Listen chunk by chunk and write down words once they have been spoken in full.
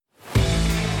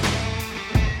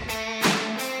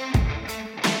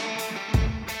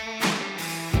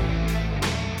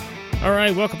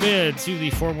right, welcome in to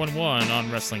the 411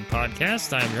 on Wrestling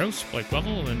Podcast. I am your host, Blake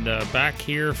Lovell, and back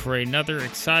here for another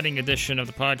exciting edition of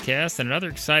the podcast and another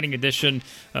exciting edition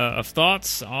of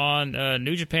thoughts on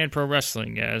New Japan Pro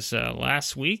Wrestling. As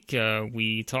last week,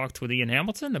 we talked with Ian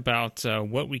Hamilton about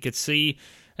what we could see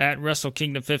at Wrestle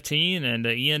Kingdom 15, and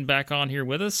Ian back on here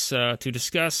with us to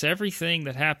discuss everything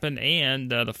that happened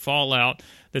and the fallout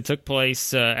that took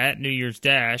place at New Year's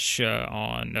Dash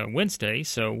on Wednesday.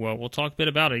 So we'll talk a bit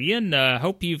about it. Ian,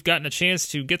 hope you've gotten a chance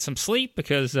to get some sleep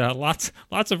because lots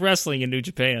of wrestling in New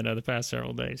Japan the past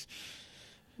several days.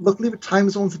 Luckily, the time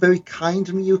zones are very kind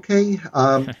in the UK.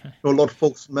 A lot of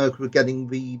folks in America are getting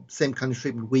the same kind of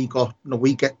treatment we got.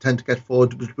 Tend to get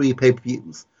forward with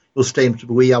pay-per-views. You'll stay into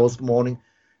the wee hours of the morning.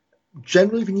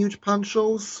 Generally, the New Japan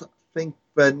shows, I think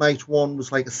night one was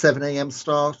like a 7 a.m.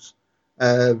 start.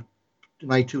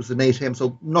 Night two was an 8 a.m.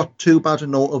 So not too bad.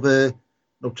 And no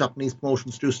Japanese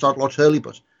promotions do start a lot early,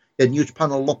 but New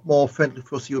Japan are a lot more friendly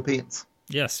for us Europeans.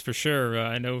 Yes, for sure.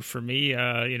 I know for me,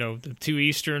 the 2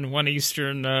 Eastern, 1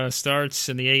 Eastern starts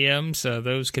in the AMs,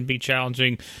 those can be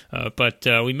challenging, but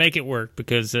we make it work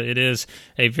because it is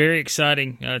a very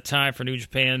exciting time for New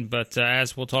Japan, but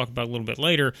as we'll talk about a little bit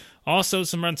later, also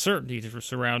some uncertainty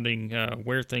surrounding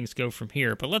where things go from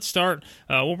here. But let's start.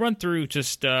 We'll run through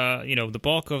just, the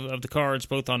bulk of the cards,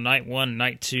 both on night one and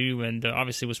night two, and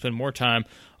obviously we'll spend more time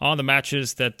on the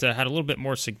matches that had a little bit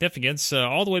more significance.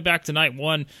 All the way back to night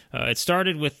one, it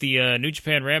started with the New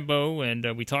Japan Rambo,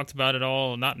 and we talked about it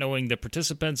all, not knowing the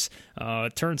participants.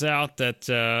 It turns out that,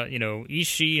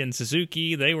 Ishii and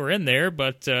Suzuki, they were in there,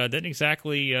 but didn't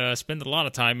exactly spend a lot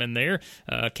of time in there.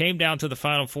 Came down to the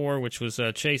final four, which was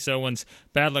Chase Owens,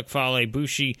 Bad Luck Fale,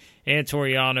 Bushi, and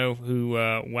Toriano, who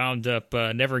wound up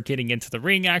never getting into the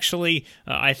ring, actually.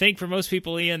 I think for most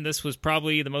people, Ian, this was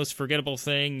probably the most forgettable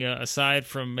thing, aside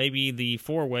from maybe the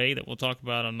four-way that we'll talk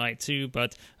about on night two,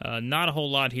 but not a whole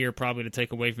lot here probably to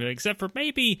take away from it, except for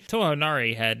maybe Toa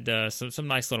Henare had some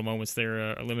nice little moments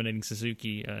there, eliminating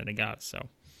Suzuki and Nagata, so.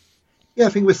 Yeah, I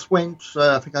think this went,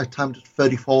 I timed it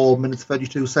 34 minutes,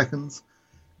 32 seconds.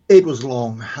 It was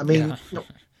long. I mean,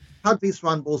 had these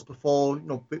Rambos before,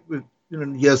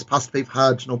 in years past they've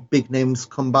had, big names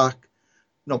come back,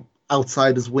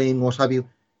 outsiders win, what have you.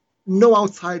 No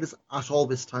outsiders at all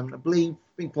this time. I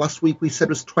think last week we said it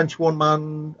was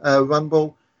 21-man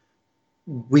Rambo.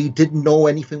 We didn't know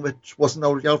anything which wasn't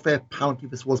already out there. Apparently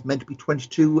this was meant to be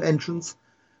 22 entrants.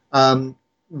 I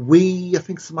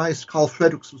think surmised Carl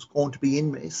Fredericks was going to be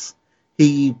in this.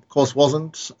 He, of course,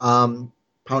 wasn't.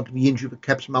 Apparently the injury that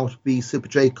kept him out of the Super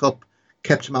J Cup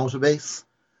kept him out of this.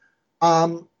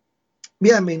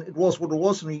 It was what it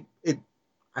was, and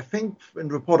I think in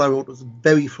the report I wrote, it was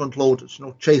very front-loaded.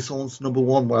 Chase Owens number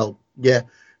one, but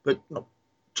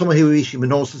Tomohiro Ishii,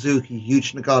 Minoru Suzuki,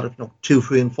 Yuji Nagata, 2,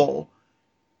 3, and 4,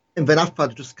 and then after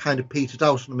that it just kind of petered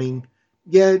out.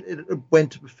 It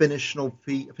went to the finish. I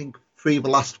think 3 of the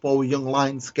last 4 were young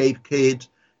lions: Gabe Kidd,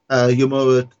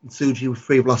 Yomura, and Tsuji with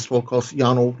 3 of the last 4. Of course,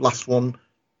 Yano, last one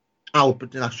out, but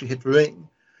didn't actually hit the ring.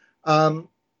 I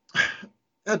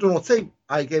don't know what to say.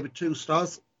 I gave it 2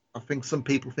 stars. I think some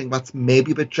people think that's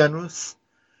maybe a bit generous,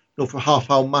 for a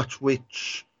half-hour match,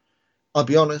 which, I'll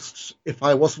be honest, if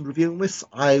I wasn't reviewing this,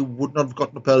 I would not have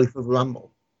gotten up early for the Rambo.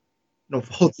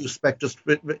 For all due respect, just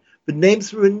the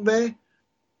names were in there.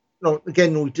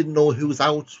 Again, we didn't know who was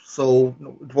out, so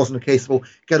it wasn't a case of,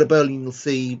 get up early and you'll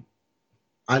see,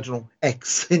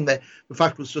 X in there. The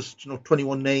fact was just,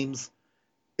 21 names.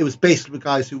 It was basically the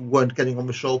guys who weren't getting on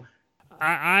the show.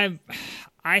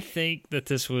 I think that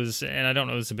this was, and I don't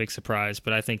know if it's a big surprise,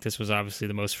 but I think this was obviously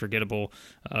the most forgettable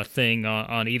thing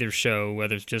on either show,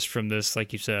 whether it's just from this,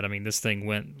 like you said, this thing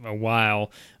went a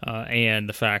while, and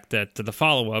the fact that the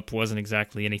follow-up wasn't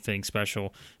exactly anything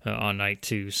special on night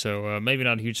 2, so maybe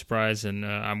not a huge surprise, and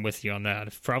I'm with you on that.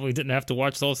 If probably didn't have to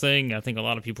watch the whole thing, I think a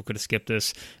lot of people could have skipped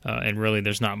this, and really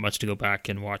there's not much to go back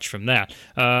and watch from that.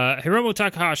 Hiromu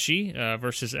Takahashi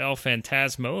versus El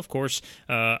Phantasmo, of course.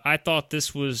 I thought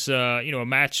this was, a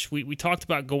match we talked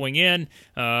about going in.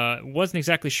 Wasn't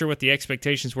exactly sure what the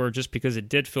expectations were, just because it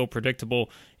did feel predictable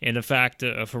in the fact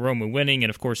of Hiromu winning, and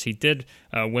of course he did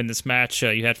win this match.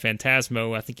 You had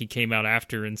Phantasmo, I think he came out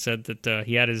after and said that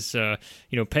he had his,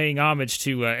 paying homage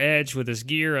to Edge with his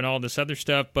gear and all this other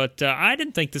stuff, but I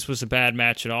didn't think this was a bad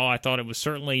match at all. I thought it was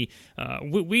certainly,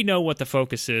 we know what the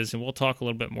focus is, and we'll talk a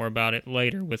little bit more about it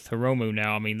later with Hiromu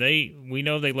now. We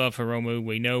know they love Hiromu,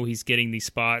 we know he's getting these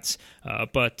spots,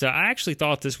 but I actually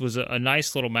thought this was a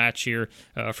nice little match here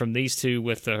from these two,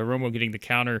 with Hiromu getting the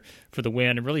counter for the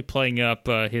win and really playing up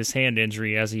his hand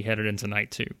injury as he headed into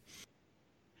night 2.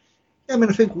 Yeah,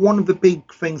 I think one of the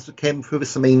big things that came through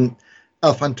this,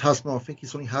 El Fantasma, I think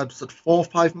he's only had 4 or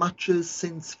 5 matches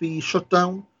since the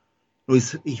shutdown.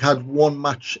 He had one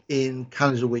match in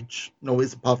Canada, which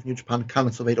is apart from New Japan and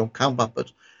Canada, so they don't count that.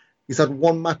 But he's had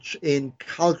one match in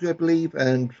Calgary, I believe,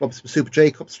 and obviously the Super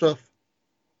J Cup stuff.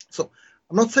 So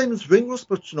I'm not saying it's ring rust,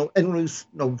 but anyone who's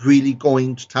really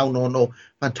going to town on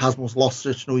Phantasmo's lost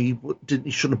it,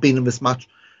 he shouldn't have been in this match.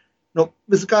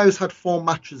 There's a guy who's had 4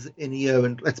 matches in a year,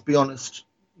 and let's be honest,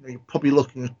 you're probably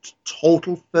looking at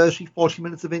total 30, 40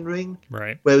 minutes of in ring.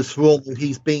 Right. Whereas for Roman,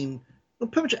 he's been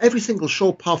pretty much every single show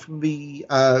apart from the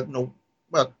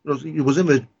he was in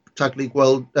the Tag League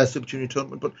World Super Junior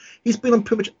tournament, but he's been on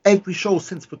pretty much every show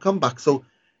since the comeback. So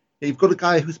you've got a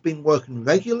guy who's been working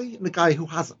regularly and a guy who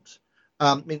hasn't.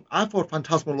 I thought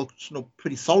Phantasmo looked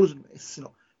pretty solid in this.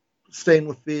 Staying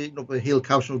with the heel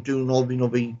couch, doing all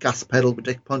the gas pedal, the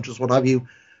dick punches, what have you.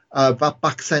 That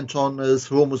back sent on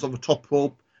as Roman was on the top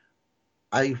rope.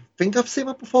 I think I've seen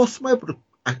that before somewhere, but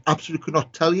I absolutely could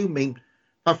not tell you. The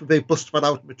fact that they busted that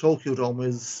out in the Tokyo Dome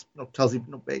tells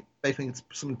you they think it's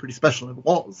something pretty special, and it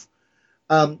was.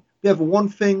 We have one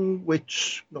thing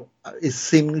which is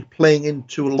seemingly playing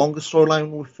into a longer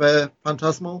storyline with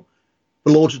Phantasmo,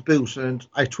 the loaded boot, and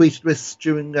I tweeted this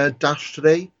during Dash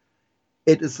today.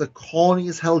 It is a corny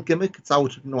as hell gimmick. It's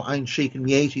out of Iron Sheik in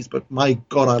the 80s, but my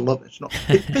God, I love it.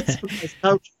 It fits with his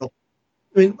couch.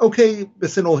 Okay,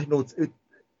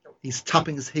 he's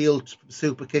tapping his heel to the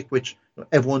super kick, which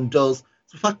everyone does.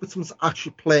 So the fact that someone's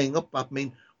actually playing up that,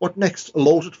 what next? A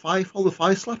loaded five, all the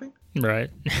thigh slapping? Right.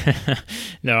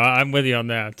 No, I'm with you on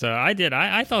that.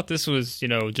 I thought this was,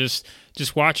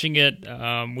 just watching it.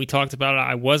 We talked about it.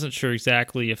 I wasn't sure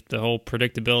exactly if the whole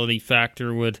predictability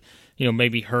factor would,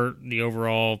 maybe hurt the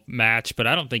overall match, but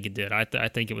I don't think it did. I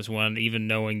think it was one, even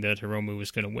knowing that Hiromu was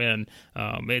going to win,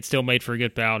 it still made for a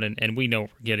good bout, and we know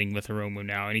what we're getting with Hiromu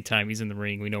now. Anytime he's in the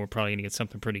ring, we know we're probably going to get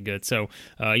something pretty good. So,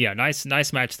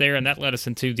 nice match there, and that led us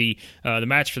into the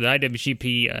match for the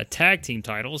IWGP Tag Team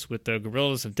titles with the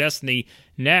Gorillas of Destiny,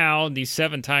 now the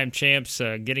 7-time champs,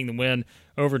 getting the win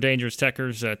over Dangerous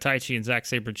Tekkers, Taichi and Zack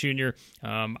Sabre Jr.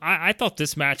 I thought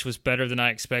this match was better than I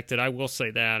expected. I will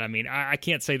say that. I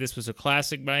can't say this was a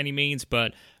classic by any means,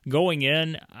 but going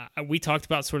in, we talked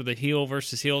about sort of the heel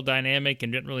versus heel dynamic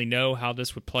and didn't really know how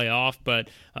this would play off, but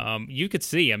you could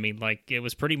see, it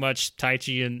was pretty much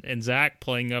Taichi and Zack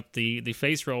playing up the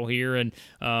face role here, and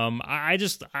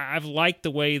I've liked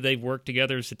the way they've worked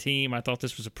together as a team. I thought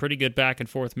this was a pretty good back and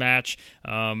forth match.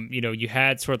 You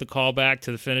had sort of the callback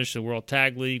to the finish of the World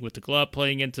Tag League with the glove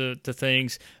playing into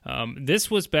things. This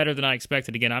was better than I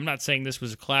expected. Again, I'm not saying this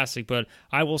was a classic, but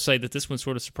I will say that this one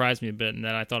sort of surprised me a bit, and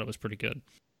that I thought it was pretty good.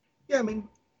 Yeah,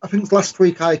 I think last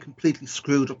week I completely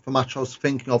screwed up the match I was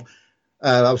thinking of.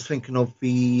 I was thinking of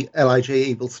the LIJ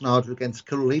Evil Scenario against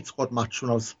Killer Elite Squad match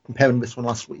when I was comparing this one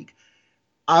last week.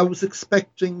 I was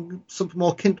expecting something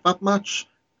more akin to that match.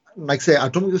 Like I say, I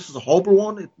don't think this was a horrible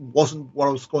one. It wasn't what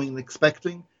I was going and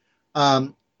expecting.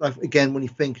 Again, when you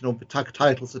think, the tag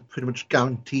titles are pretty much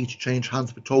guaranteed to change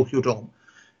hands for Tokyo Dome.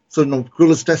 So,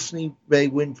 Gorillas Destiny, they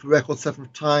win for the record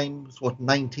 7th time. It was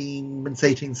 19 minutes,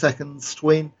 18 seconds to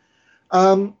win.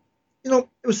 It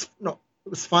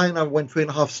was fine. I went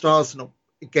 3.5 stars.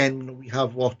 Again, we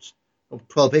have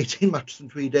 12, 18 matches in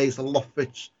 3 days. A lot of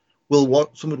it will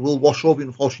wash over.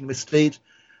 Unfortunately, misstayed.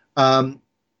 The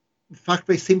fact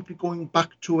they seem to be going back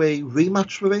to a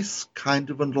rematch for this kind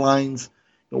of underlines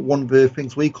one of the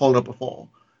things we called out before,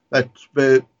 that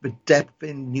the depth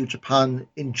in New Japan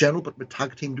in general, but the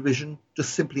tag team division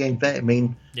just simply ain't there.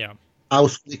 Yeah. I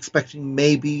was expecting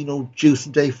maybe Juice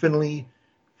and Dave Finlay.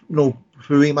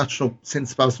 For a rematch,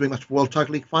 since that was the rematch for World Tag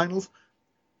League Finals.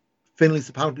 Finley's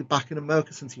apparently back in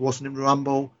America since he wasn't in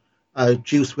Rambo.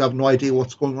 Juice, we have no idea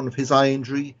what's going on with his eye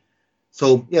injury.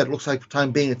 So, yeah, it looks like for the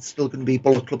time being, it's still going to be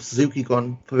Bullet Club Suzuki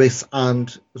going for this, and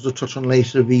as we'll touch on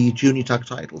later, the junior tag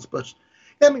titles. But,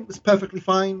 yeah, it's perfectly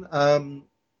fine. I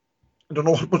don't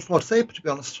know much more to say, but to be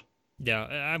honest. Yeah,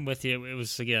 I'm with you. It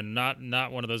was, again, not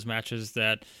one of those matches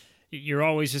that you're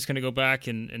always just going to go back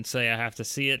and say, I have to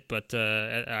see it, but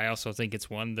I also think it's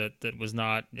one that was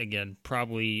not, again,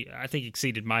 probably, I think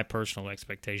exceeded my personal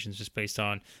expectations just based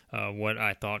on what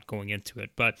I thought going into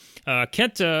it. But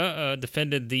Kenta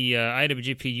defended the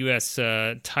IWGP US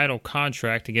title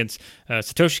contract against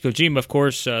Satoshi Kojima. Of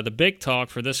course, the big talk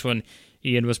for this one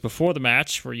Ian, was before the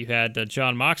match where you had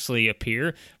Jon Moxley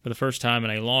appear for the first time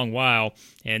in a long while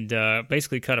and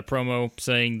basically cut a promo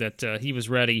saying that he was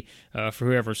ready for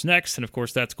whoever's next. And, of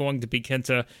course, that's going to be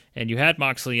Kenta. And you had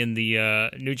Moxley in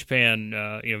the New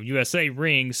Japan USA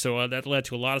ring, so that led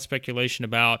to a lot of speculation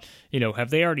about, have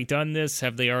they already done this?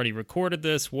 Have they already recorded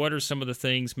this? What are some of the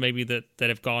things maybe that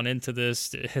have gone into this?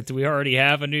 Do we already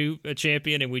have a new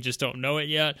champion and we just don't know it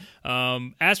yet?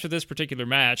 As for this particular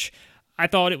match, I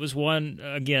thought it was one,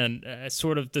 again,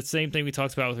 sort of the same thing we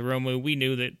talked about with Hiromu. We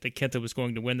knew that Kenta was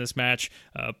going to win this match,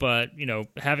 but,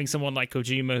 having someone like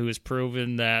Kojima who has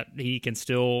proven that he can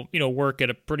still, work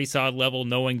at a pretty solid level,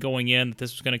 knowing going in that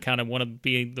this was going to kind of want to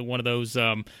be one of those,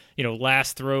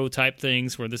 last throw type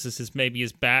things where this is maybe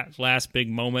his last big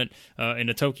moment in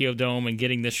the Tokyo Dome and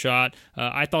getting this shot.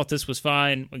 I thought this was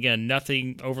fine. Again,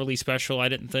 nothing overly special, I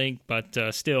didn't think, but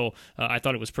still, I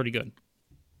thought it was pretty good.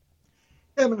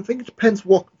 Yeah, I think it depends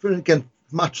again,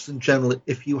 matches in general,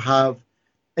 if you have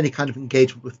any kind of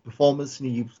engagement with performers,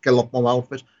 you get a lot more out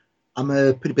of it. I'm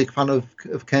a pretty big fan of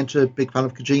Kenta, big fan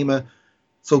of Kojima.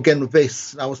 So again, with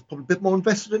this, I was probably a bit more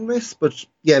invested in this, but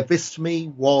yeah, this to me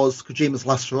was Kojima's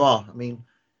last hurrah. I mean,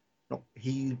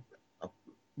 he,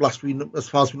 as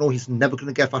far as we know, he's never going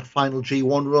to get that final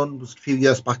G1 run. It was a few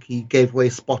years back he gave away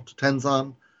a spot to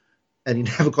Tenzan, and he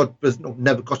never got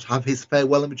to have his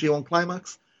farewell in the G1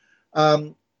 climax.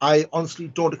 I honestly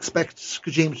don't expect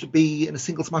Kojima to be in a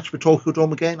singles match for Tokyo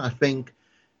Dome again. I think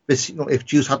this, if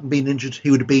Juice hadn't been injured, he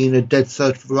would have been a dead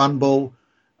cert for the Rambo.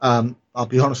 I'll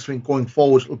be honest, I think going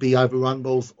forward, it'll be either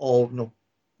Rambos or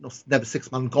never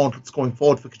six-man gauntlets going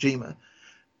forward for Kojima.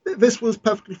 This was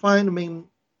perfectly fine. I mean,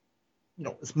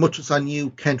 as much as I knew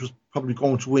Kent was probably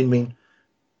going to win, I mean,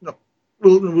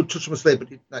 we'll touch on this later,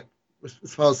 but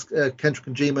as far as Kent and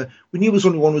Kojima, we knew there was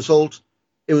only one result.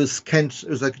 It was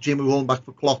like Kojima rolling back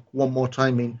the clock one more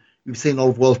time. I mean, we've seen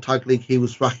all of World Tag League, he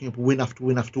was racking up win after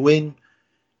win after win.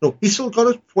 He still got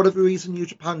it. For whatever reason, New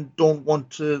Japan don't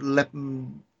want to let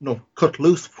him, cut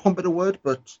loose, for one better word.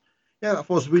 But yeah, I thought it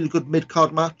was a really good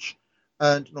mid-card match.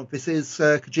 And, this is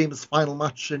Kojima's final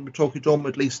match in the Tokyo Dome,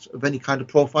 at least of any kind of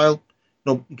profile.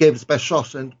 He gave his best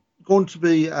shot. And going to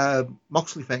the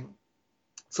Moxley thing.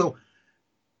 So,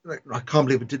 I can't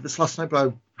believe I did this last night, but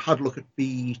I had a look at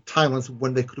the timelines of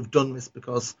when they could have done this,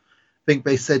 because I think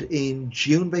they said in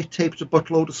June they taped a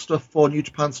buttload of stuff for New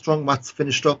Japan Strong. That's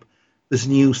finished up. There's a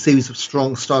new series of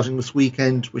Strong starting this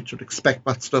weekend, which would expect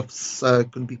that stuff's going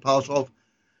to be part of.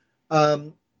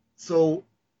 So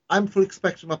I'm fully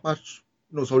expecting that match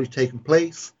has already taken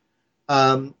place.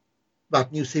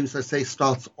 That new series, I say,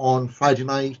 starts on Friday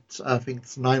night. I think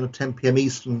it's 9 or 10 p.m.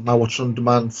 Eastern. I watch on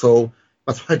demand, so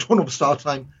that's why I don't know the start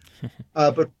time.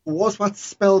 But was that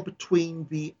spell between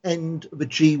the end of the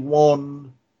G1?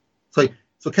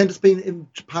 So Kenta's been in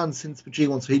Japan since the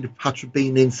G1, so he'd have had to have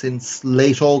been in since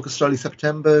late August, early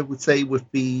September, would say, with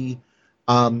the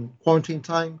quarantine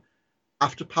time.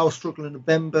 After Power Struggle in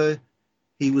November,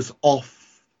 he was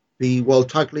off the World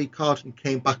Tag League card and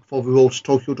came back for the Road to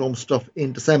Tokyo Dome stuff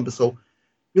in December. So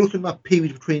you're looking at that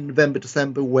period between November and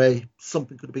December where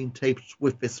something could have been taped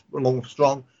with this along with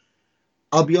Strong.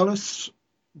 I'll be honest,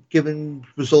 given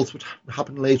results would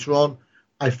happen later on,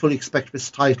 I fully expect this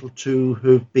title to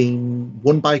have been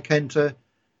won by Kenta,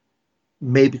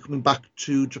 maybe coming back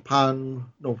to Japan,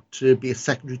 to be a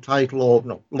secondary title or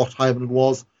a lot higher than it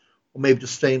was, or maybe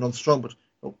just staying on Strong. But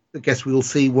I guess we'll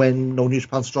see when New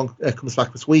Japan Strong comes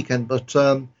back this weekend. But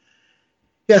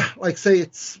yeah, like I say,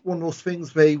 it's one of those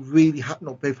things they really have.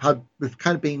 They've kind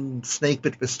of been snake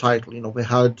bit this title. They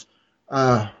had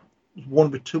one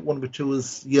of the two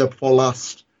was the year before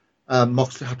last.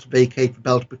 Moxley had to vacate the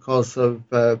belt because of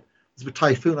it was a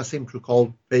typhoon, I seem to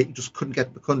recall. They just couldn't get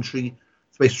to the country,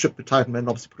 so they stripped the title and then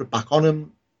obviously put it back on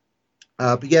him.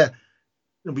 But yeah,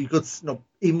 it'll be good.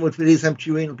 Even if it is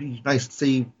empty ring, it'll be nice to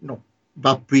see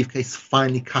that briefcase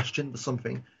finally cashed into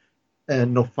something,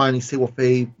 and finally see what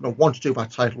they want to do with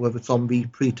that title, whether it's on the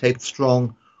pre-taped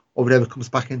Strong or whatever comes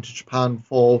back into Japan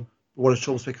for what it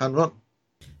shows they can run.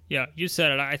 Yeah, you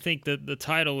said it. I think that the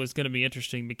title is going to be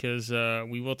interesting because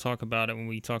we will talk about it when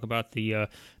we talk about the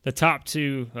top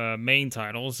two main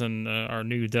titles and our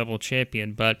new Devil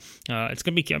Champion. But it's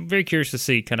going to be. I'm very curious to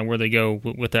see kind of where they go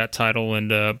with that title. And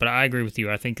but I agree with you.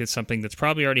 I think it's something that's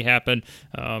probably already happened.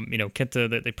 Kenta,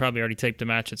 that they probably already taped a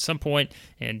match at some point,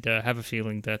 and have a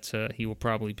feeling that he will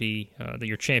probably be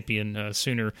your champion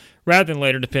sooner rather than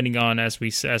later, depending on as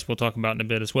we'll talk about in a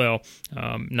bit as well.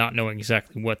 Not knowing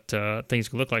exactly what things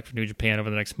could look like like for New Japan over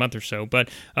the next month or so. But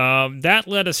that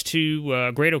led us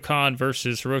to Great-O-Khan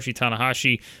versus Hiroshi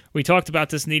Tanahashi. We talked about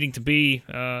this needing to be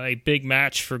a big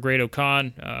match for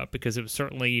Great-O-Khan because it was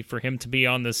certainly for him to be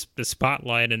on this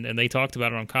spotlight, and they talked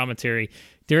about it on commentary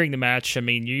during the match. I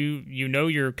mean, you know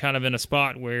you're kind of in a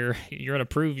spot where you're in a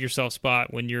prove yourself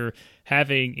spot when you're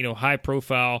having, high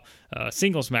profile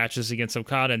singles matches against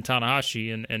Okada and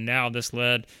Tanahashi, and now this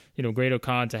led,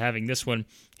 Great-O-Khan to having this one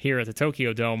here at the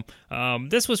Tokyo Dome.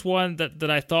 This was one that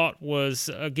I thought was,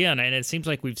 again, and it seems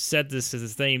like we've said this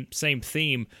as the same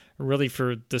theme really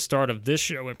for the start of this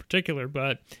show in particular,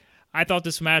 but I thought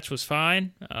this match was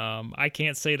fine. I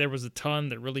can't say there was a ton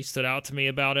that really stood out to me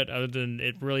about it, other than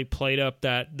it really played up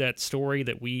that story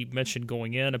that we mentioned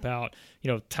going in about,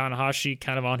 Tanahashi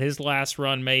kind of on his last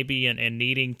run maybe, and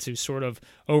needing to sort of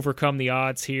overcome the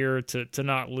odds here to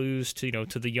not lose to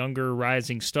the younger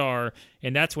rising star.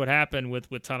 And that's what happened with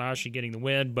Tanahashi getting the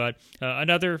win. But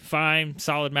another fine,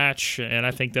 solid match, and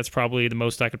I think that's probably the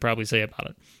most I could probably say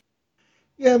about it.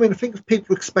 Yeah, I mean, I think if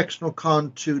people expect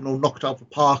Khan to knock it out of the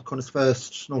park on his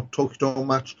first Tokyo Dome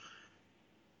match,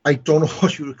 I don't know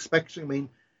what you were expecting. I mean,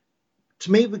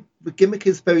 to me, the gimmick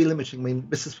is very limiting. I mean,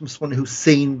 this is from someone who's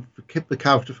seen the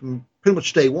character from pretty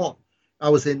much day one. I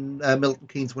was in Milton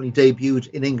Keynes when he debuted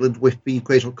in England with the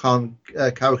Great-O-Khan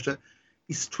character.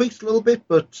 He's tweaked a little bit,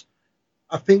 but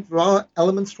I think there are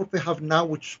elements to what they have now,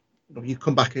 which you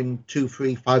come back in 2,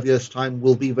 3, 5 years' time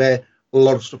will be there. A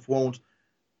lot of stuff won't.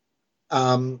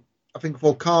 I think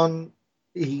for Khan,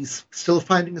 he's still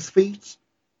finding his feet.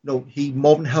 He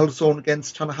more than held his own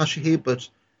against Tanahashi here, but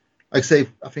like I say,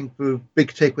 I think the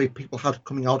big takeaway people had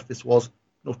coming out of this was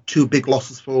 2 big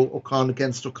losses for Khan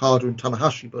against Okada and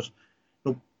Tanahashi, but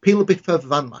peel a bit further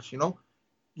than that.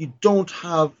 You don't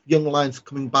have young lions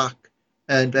coming back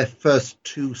and their first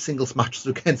 2 singles matches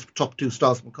against the top 2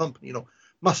 stars in the company.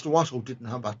 Master Wato didn't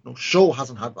have that. Show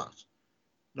hasn't had that.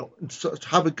 So to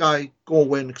have a guy go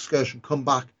away on excursion, come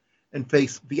back and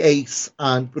face the ace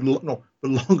and the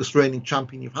longest reigning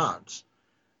champion you've had,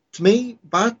 to me,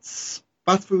 that's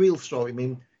the real story. I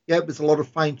mean, yeah, there's a lot of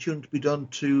fine tuning to be done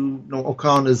to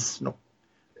O'Connor's,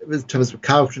 in terms of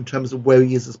character, in terms of where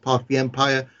he is as part of the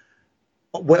empire.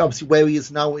 Obviously, where he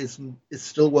is now is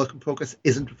still work in progress,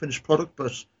 isn't a finished product,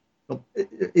 but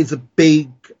it's a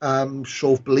big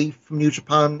show of belief from New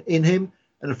Japan in him.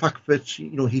 And the fact that,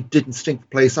 he didn't stink the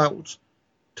place out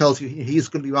tells you he's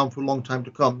going to be around for a long time to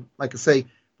come. Like I say,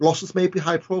 losses may be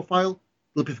high profile.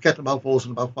 We'll be forgetting about those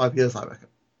in about 5 years, I reckon.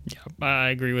 Yeah, I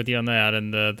agree with you on that.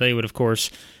 And they would, of course,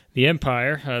 the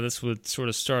Empire, this would sort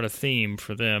of start a theme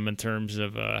for them in terms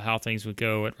of how things would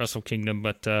go at Wrestle Kingdom,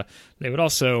 but they would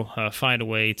also find a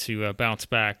way to bounce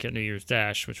back at New Year's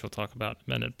Dash, which we'll talk about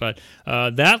in a minute. But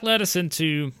that led us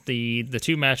into the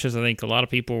 2 matches I think a lot of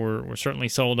people were certainly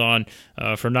sold on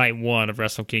for night 1 of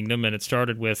Wrestle Kingdom, and it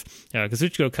started with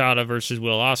Kazuchika Okada versus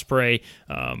Will Ospreay.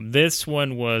 This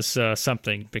one was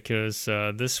something because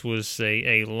this was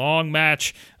a long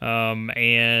match,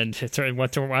 and it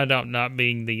went to wind up not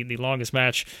being the longest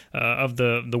match of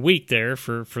the week there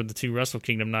for the 2 Wrestle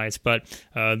Kingdom nights. But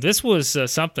this was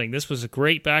something. This was a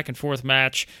great back and forth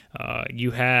match.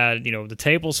 You had, the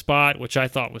table spot, which I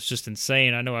thought was just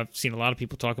insane. I know I've seen a lot of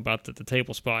people talk about the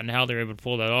table spot and how they're able to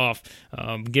pull that off,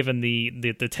 given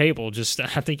the table. Just,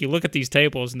 I think you look at these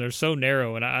tables and they're so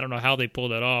narrow, and I don't know how they pull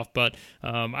that off. But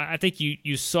I think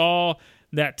you saw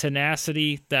that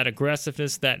tenacity, that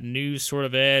aggressiveness, that new sort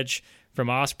of edge from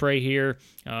Ospreay here,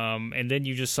 and then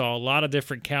you just saw a lot of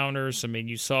different counters. I mean,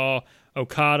 you saw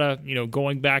Okada,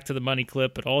 going back to the money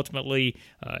clip, but ultimately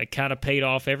it kind of paid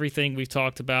off everything we've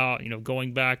talked about,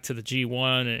 going back to the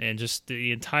G1 and just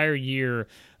the entire year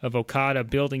of Okada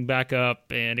building back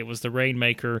up, and it was the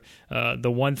Rainmaker,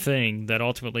 the one thing that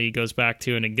ultimately he goes back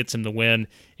to and it gets him the win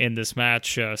in this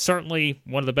match. Certainly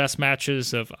one of the best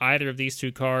matches of either of these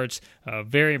 2 cards.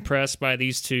 Very impressed by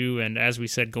these 2, and as we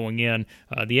said going in,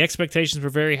 the expectations were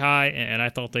very high, and I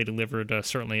thought they delivered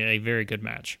certainly a very good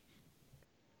match.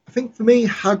 I think for me,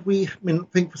 I think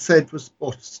we said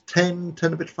was 10 a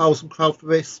bit thousand crowd for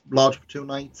this, large for 2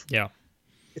 nights. Yeah.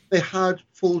 If they had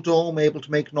full dome able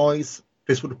to make noise,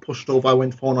 this would have pushed over. I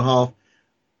went 4.5.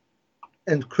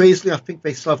 And crazily, I think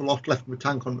they still have a lot left in the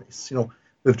tank on this.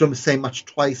 We've done the same match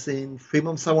twice in 3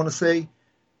 months, I want to say.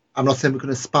 I'm not saying we're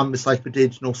going to spam this like we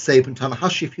did, Saban and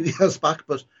Tanahashi a few years back,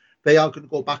 but they are going to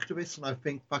go back to this. And I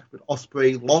think the fact that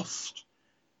Ospreay lost,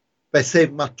 they're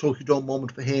saving that Tokyo Dome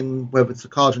moment for him, whether it's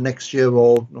Okada next year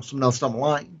or someone else down the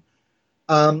line.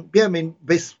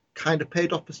 This kind of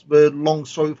paid off the long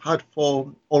story we've had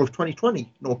for all of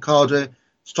 2020. Okada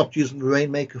stopped using the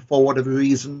Rainmaker for whatever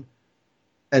reason.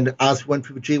 And as he went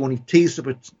through the G1, he teased it,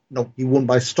 but he won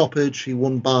by stoppage. He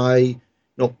won by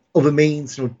other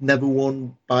means. Never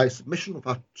won by submission with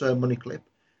that money clip.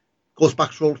 Goes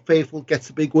back to Old Faithful, gets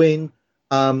a big win.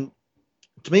 To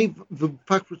me, the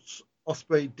fact that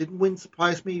Ospreay didn't win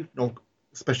surprised me.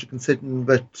 Especially considering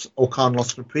that O'Khan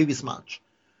lost in the previous match.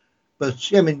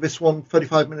 But yeah, I mean, this one,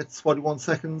 35 minutes, 41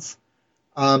 seconds.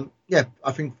 I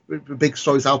think the big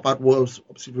stories out that was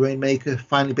obviously the Rainmaker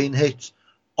finally being hit.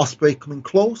 Ospreay coming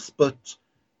close, but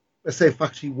let's say the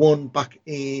fact he won back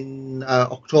in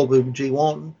October in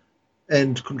G1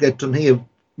 and couldn't get done here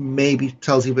maybe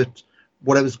tells you that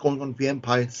whatever's going on with the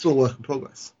Empire is still a work in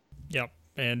progress. Yep.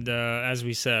 And as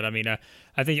we said, I mean,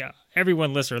 I think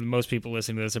everyone listening, or most people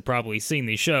listening to this, have probably seen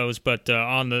these shows. But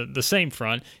on the same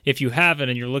front, if you haven't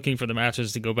and you're looking for the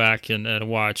matches to go back and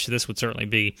watch, this would certainly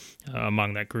be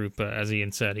among that group. As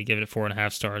Ian said, he gave it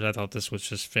 4.5 stars. I thought this was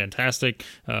just fantastic.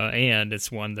 And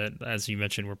it's one that, as you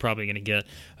mentioned, we're probably going to get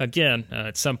again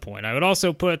at some point. I would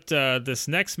also put this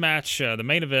next match, the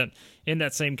main event, in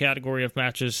that same category of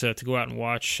matches to go out and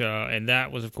watch. And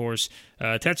that was, of course,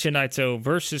 Tetsuya Naito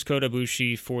versus Kota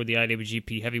Ibushi for the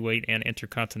IWGP Heavyweight and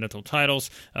Intercontinental titles.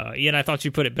 Ian, I thought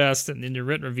you put it best in your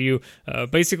written review.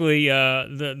 Basically,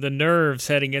 the nerves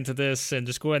heading into this, and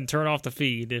just go ahead and turn off the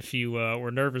feed if you were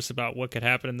nervous about what could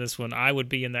happen in this one. I would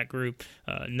be in that group,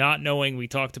 not knowing, we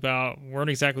talked about,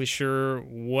 weren't exactly sure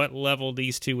what level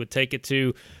these two would take it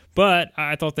to. But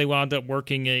I thought they wound up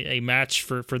working a match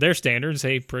for their standards,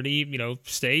 a pretty,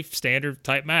 safe, standard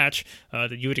type match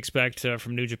that you would expect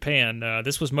from New Japan.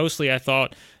 This was mostly, I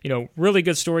thought, really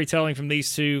good storytelling from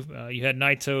these two. You had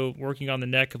Naito working on the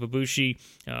neck of Ibushi.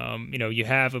 You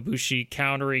have Ibushi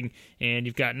countering, and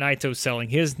you've got Naito selling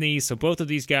his knee. So both of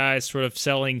these guys sort of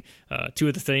selling two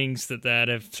of the things that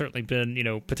have certainly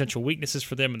been, potential weaknesses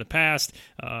for them in the past.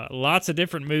 Lots of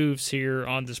different moves here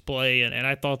on display. And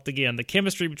I thought, again, the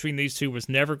chemistry between these two was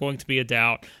never going to be a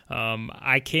doubt.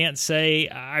 I can't say,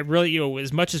 I really,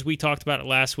 as much as we talked about it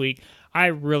last week, I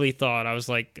really thought, I was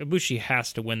like, Ibushi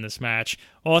has to win this match.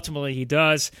 Ultimately, he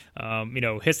does.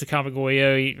 Hits the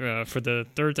Kamigoye for the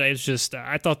third time. It's just,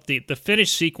 I thought the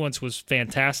finish sequence was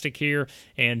fantastic here.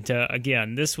 And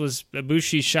again, this was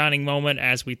Ibushi's shining moment,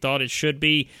 as we thought it should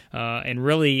be. And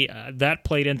really, that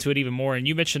played into it even more. And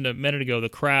you mentioned a minute ago, the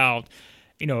crowd.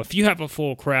 If you have a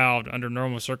full crowd under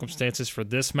normal circumstances for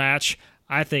this match,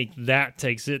 I think that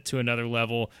takes it to another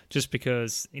level, just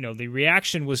because, the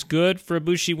reaction was good for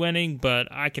Ibushi winning, but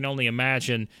I can only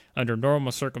imagine under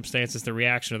normal circumstances the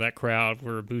reaction of that crowd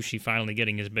for Ibushi finally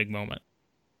getting his big moment.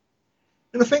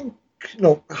 And I think,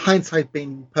 hindsight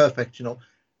being perfect,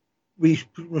 we should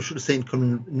have seen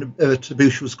coming,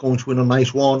 Ibushi was going to win on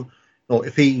night one.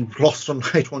 If he lost on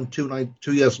night one 2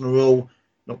 years in a row,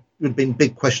 there would have been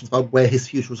big questions about where his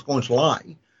future was going to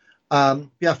lie.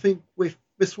 I think with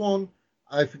this one,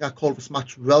 I think I called this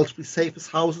match relatively safe as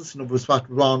houses. There was that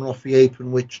run off the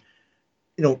apron, which,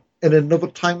 in another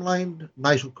timeline,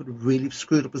 Naito could have really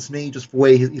screwed up his knee, just the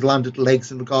way he landed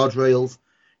legs in the guardrails.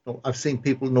 I've seen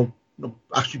people,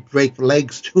 actually break the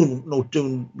legs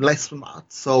doing less than that.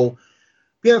 So,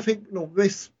 I think,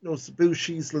 this,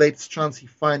 Ibushi's latest chance, he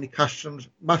finally cashed in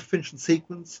match finishing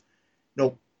sequence.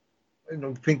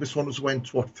 I think this one went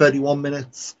 31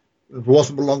 minutes. It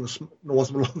wasn't the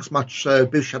longest match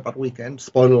Bush had that weekend.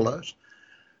 Spoiler alert.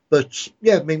 But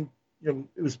yeah, I mean, it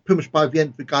was pretty much by the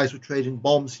end the guys were trading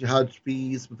bombs. You had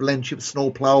these Valencia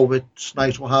snowplow that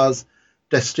Naito has,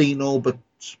 Destino, but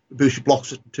Bush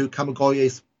blocks it into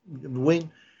Kamigoye's in the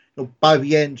win. By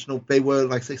the end, they were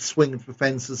like say swinging for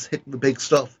fences, hitting the big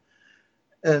stuff.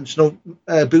 And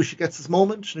Bush gets his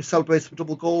moment. And he celebrates with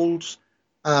double gold.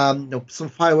 Some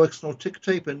fireworks, ticker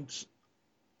tape, and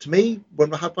to me,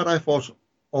 when I had that, I thought,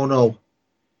 oh no,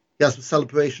 he has the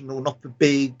celebration, not the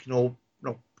big,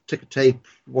 ticker tape,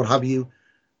 what have you.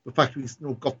 The fact that he's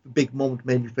got the big moment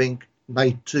made me think,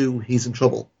 night 2, he's in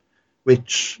trouble,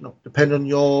 which, depending on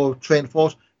your train of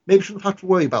thought, maybe you shouldn't have to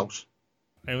worry about.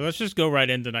 Hey, let's just go right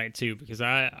into night 2, because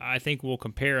I think we'll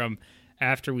compare them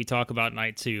after we talk about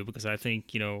night 2, because I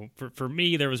think, for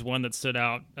me, there was one that stood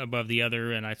out above the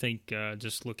other, and I think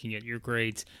just looking at your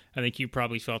grades, I think you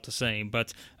probably felt the same.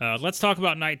 But let's talk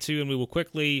about night 2, and we will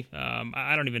quickly,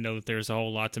 I don't even know that there's a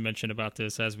whole lot to mention about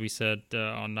this, as we said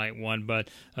on night 1, but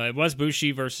it was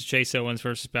Bushi versus Chase Owens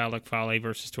versus Balak Fale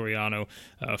versus Toriano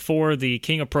for the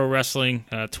King of Pro Wrestling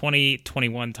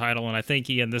 2021 title, and I think,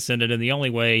 Ian, this ended in the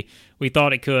only way we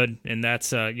thought it could, and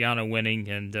that's Yano winning,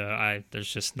 and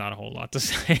there's just not a whole lot to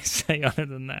say other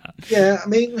than that. Yeah, I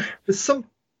mean, there's some,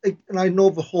 and I know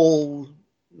the whole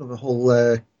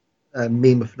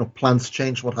meme of plans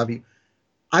change, what have you.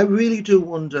 I really do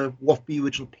wonder what the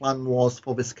original plan was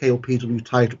for this KOPW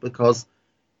title because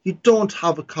you don't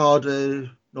have a card,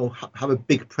 have a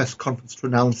big press conference to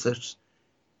announce it,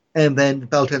 and then the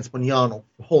belt ends on Yano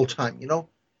the whole time. No,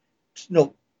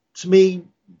 to me,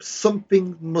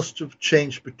 something must have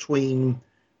changed between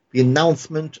the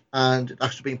announcement and it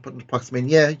actually being put into practice. I mean,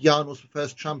 yeah, Yano's the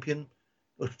first champion.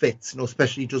 It fits,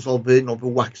 he does all the, the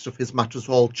whack stuff. His matches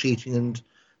are all cheating and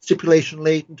stipulation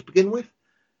laden to begin with.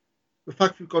 The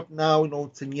fact we've got now,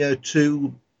 it's in year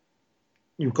two.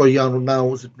 You've got Yano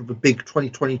now as a big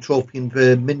 2020 trophy and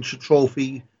the miniature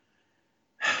trophy.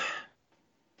 I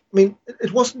mean,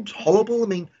 it wasn't horrible. I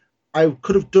mean, I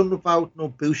could have done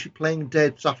without Bushi playing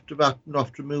dead after that,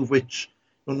 after a move which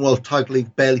World Tag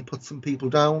League barely put some people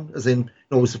down, as in,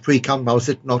 it was a free count. I was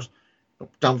it not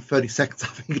down for 30 seconds, I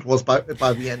think it was by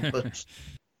the end. But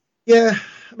yeah,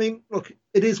 I mean, look,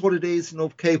 it is what it is.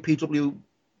 KPW,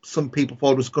 some people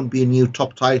thought it was going to be a new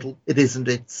top title. It isn't.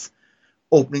 It's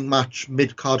opening match,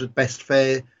 mid card at best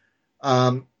fair.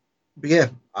 But yeah,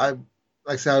 like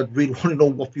I said, I really want to know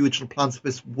what the original plans for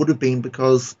this would have been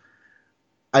because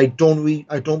I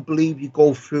don't believe you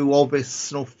go through all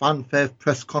this, fanfare,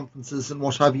 press conferences and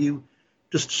what have you,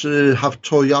 just to have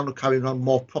Toriano carrying on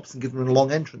more props and giving him a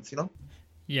long entrance.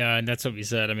 Yeah, and that's what we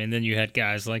said. I mean, then you had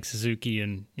guys like Suzuki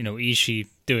and, Ishii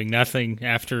doing nothing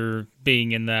after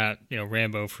being in that,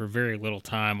 Rambo for very little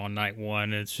time on night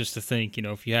one. And it's just to think,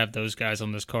 if you have those guys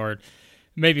on this card,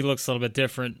 maybe it looks a little bit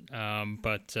different.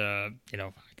 But I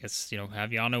guess,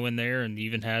 have Yano in there, and you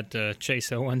even had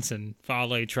Chase Owens and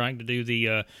Fale trying to do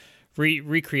the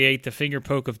recreate the finger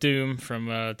poke of doom from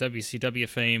WCW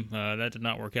fame. That did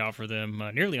not work out for them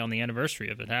nearly on the anniversary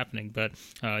of it happening. But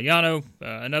Yano,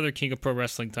 another King of Pro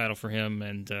Wrestling title for him,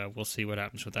 and we'll see what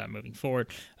happens with that moving forward.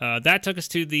 That took us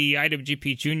to the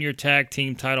IWGP Junior Tag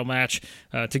Team title match,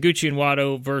 Taguchi and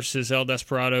Wato versus El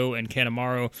Desperado and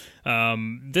Kanemaru.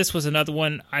 This was another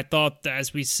one, I thought,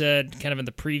 as we said, kind of in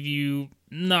the preview,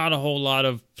 not a whole lot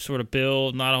of sort of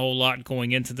build, not a whole lot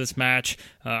going into this match.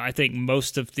 I think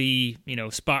most of the,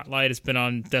 spotlight has been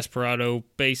on Desperado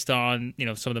based on,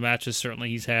 some of the matches certainly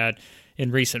he's had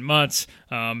in recent months.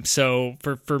 So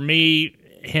for me,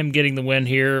 him getting the win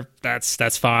here,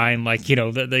 that's fine. Like,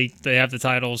 they have the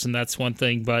titles and that's one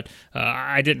thing, but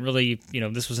I didn't really,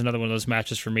 this was another one of those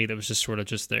matches for me that was just sort of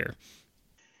just there.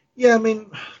 Yeah, I mean,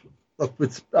 look,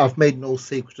 I've made no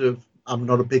secret of I'm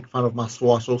not a big fan of Master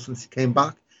Wato since he came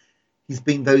back. He's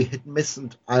been very hit and miss,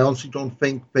 and I honestly don't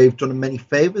think they've done him many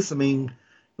favours. I mean,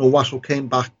 Wato came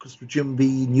back because we're doing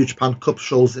the New Japan Cup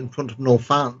shows in front of no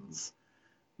fans.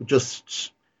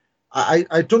 I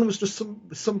don't know, it was just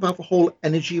some about the whole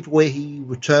energy of the way he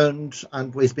returned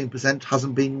and the way he's been presented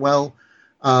hasn't been well.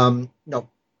 In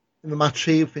the match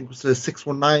here, I think it was a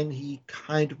 619, he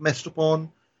kind of messed up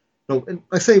on. And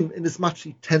I say in this match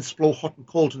he tends to blow hot and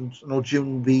cold, and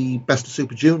during the Best of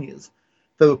Super Juniors,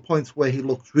 there were points where he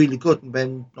looked really good, and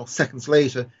then seconds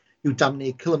later he would damn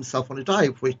near kill himself on a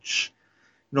dive. Which,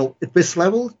 at this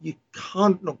level, you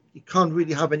can't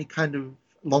really have any kind of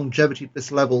longevity at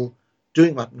this level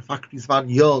doing that. In fact, he's that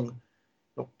young.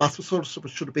 That's what sort of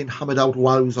stuff should have been hammered out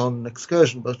while he was on an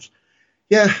excursion. But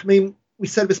yeah, I mean, we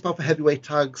said this about the heavyweight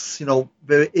tags.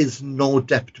 There is no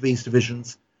depth to these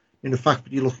divisions. In the fact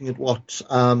that you're looking at what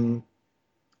Taguchi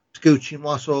and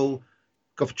Wato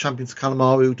got for champions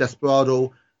Kanemaru,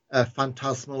 Desperado,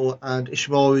 Phantasmo, and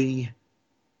Ishimori.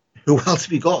 Who else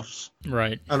have you got?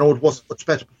 Right. I know it wasn't much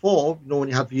better before, when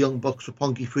you had the Young Bucks,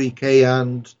 Roppongi 3K,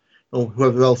 and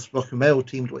whoever else Rocky Romero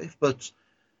teamed with. But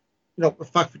the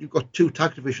fact that you've got two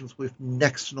tag divisions with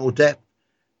next to no depth,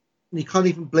 and you can't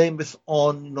even blame this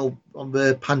on on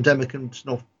the pandemic and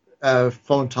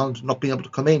foreign talent not being able to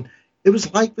come in. It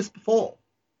was like this before.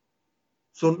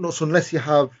 So unless you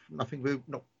have, I think,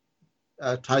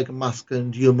 Tiger Mask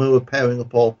and Yomura pairing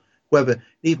up or whoever,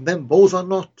 even then, those are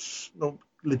not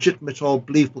legitimate or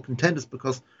believable contenders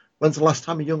because when's the last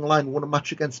time a young lion won a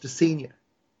match against a senior?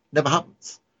 Never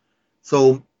happens.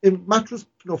 So in match was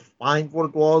fine for what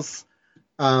it was.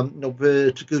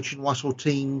 The Taguchi and Wato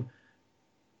team,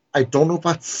 I don't know if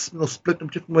that's split them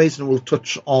different ways, and we'll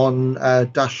touch on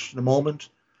Dash in a moment.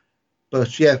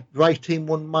 But yeah, the right team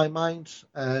won in my mind,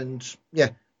 and yeah,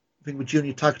 I think the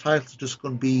junior tag titles are just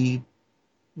going to be,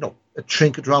 a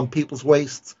trinket around people's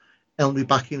waists, and we'll be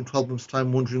back here in 12 months'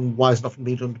 time wondering why is nothing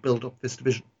being done to build up this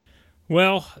division.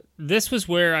 Well, this was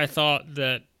where I thought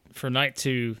that for night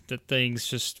two that things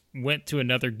just went to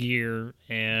another gear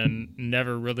and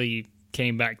never really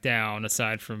came back down.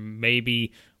 Aside from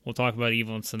maybe we'll talk about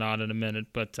Evil and Sonata in a minute,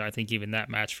 but I think even that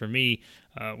match for me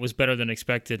was better than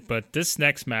expected. But this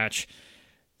next match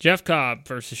Jeff Cobb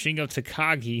versus Shingo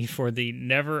Takagi for the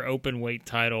never open weight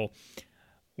title.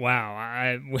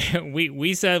 Wow,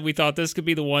 we said we thought this could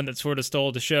be the one that sort of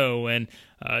stole the show, and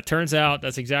turns out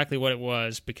that's exactly what it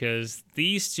was, because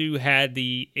these two had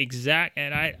the exact,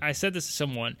 and I said this to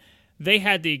someone, they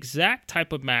had the exact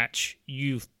type of match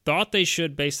you thought they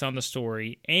should based on the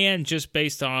story and just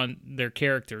based on their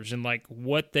characters and like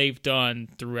what they've done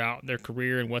throughout their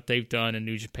career and what they've done in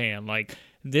New Japan. Like,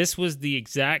 this was the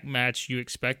exact match you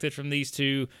expected from these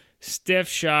two. Stiff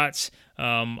shots,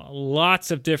 lots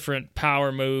of different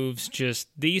power moves, just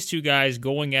these two guys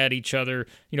going at each other.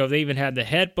 You know, they even had the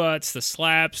headbutts, the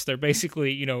slaps. They're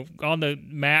basically, you know, on the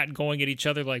mat going at each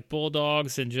other like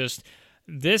bulldogs, and just,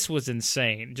 this was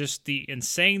insane. Just the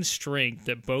insane strength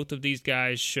that both of these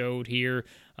guys showed here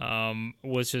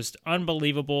was just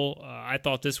unbelievable. I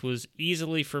thought this was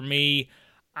easily, for me,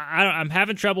 I'm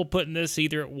having trouble putting this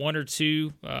either at 1 or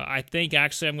 2. I think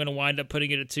actually I'm going to wind up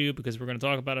putting it at 2 because we're going to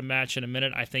talk about a match in a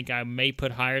minute. I think I may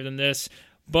put higher than this,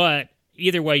 but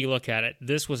either way you look at it,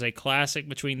 this was a classic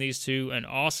between these two, an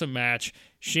awesome match.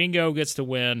 Shingo gets to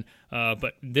win,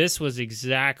 but this was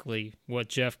exactly what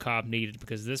Jeff Cobb needed,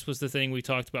 because this was the thing we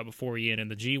talked about before, Ian,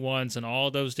 and the G1s and all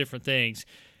those different things.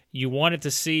 You wanted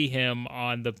to see him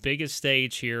on the biggest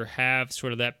stage here have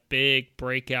sort of that big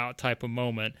breakout type of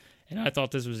moment. And I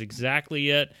thought this was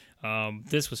exactly it.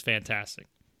 This was fantastic.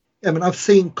 Yeah, I mean, I've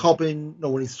seen Cobb in,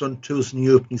 when he's done tours in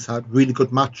Europe, and he's had really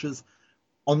good matches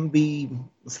on the,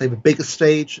 let's say, the biggest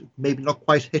stage, maybe not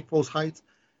quite hit those heights.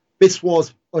 This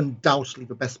was undoubtedly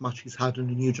the best match he's had in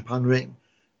the New Japan ring.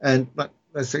 And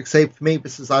as I say, for me,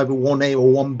 this is either 1A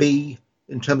or 1B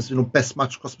in terms of, best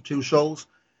match across the two shows.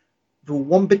 The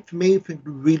one bit for me, I think,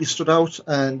 really stood out,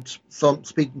 and so I'm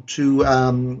speaking to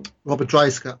Robert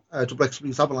Dreisker,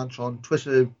 WXW's Avalanche, on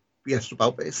Twitter yesterday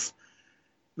about this.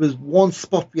 There was one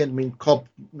spot at the end, I mean, Cobb,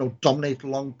 dominated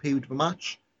a long period of the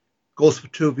match, goes for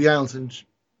 2 of the irons, and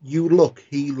you look,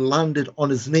 he landed on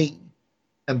his knee,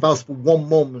 and that was for one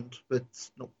moment that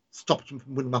stopped him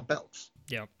from winning that belt.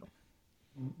 Yeah.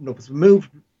 There's a move,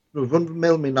 the run of the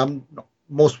mill, I mean,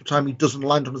 most of the time he doesn't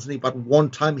land on his knee, but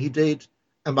one time he did,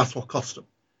 and that's what cost him.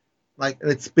 And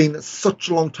it's been such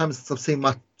a long time since I've seen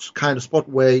that kind of spot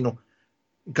where,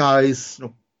 guys,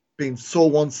 being so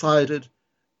one-sided,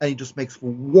 and he just makes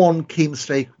one key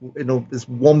mistake, this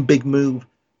one big move,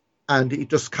 and it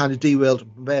just kind of derailed him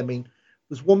from there. I mean,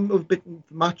 there's one other bit in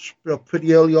the match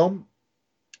pretty early on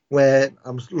where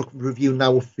I'm looking at the review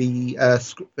now with the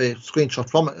screenshot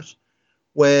from it,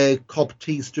 where Cobb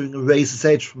teased doing a razor's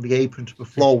edge from the apron to the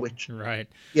floor, which, right.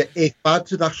 Yeah, if that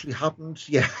had actually happened,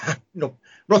 yeah, I'm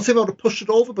not saying I would have pushed it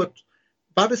over, but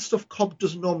that is stuff Cobb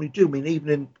doesn't normally do. I mean, even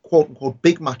in quote-unquote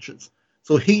big matches.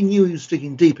 So he knew he was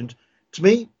digging deep, and to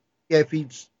me, yeah, if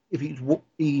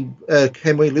he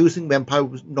came away losing, the Empire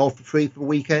was 0-3 for the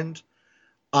weekend.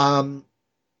 To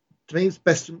me, it's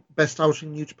best outing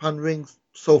in New Japan rings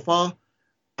so far.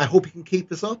 I hope he can keep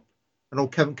this up. I know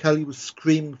Kevin Kelly was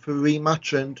screaming for a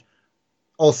rematch, and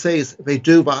all I'll say is, if they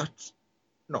do that,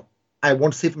 I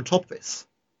want to see them top this.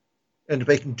 And if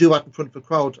they can do that in front of a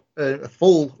crowd, a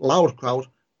full, loud crowd,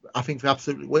 I think they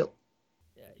absolutely will.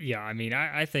 Yeah, I mean,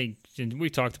 I think, and we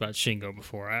talked about Shingo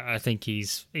before. I think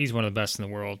he's one of the best in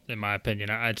the world, in my opinion.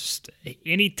 I just,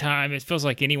 anytime, it feels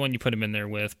like anyone you put him in there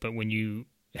with, but when you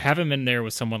have him in there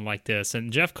with someone like this,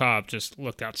 and Jeff Cobb just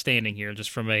looked outstanding here, just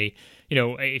from a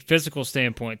physical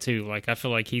standpoint too. Like, I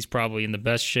feel like he's probably in the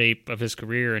best shape of his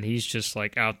career, and he's just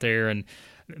like out there, and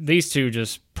these two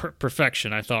just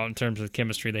perfection, I thought, in terms of the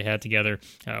chemistry they had together.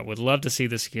 Would love to see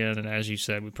this again, and as you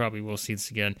said, we probably will see this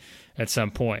again at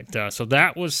some point. So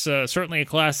that was certainly a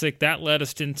classic. That led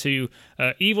us into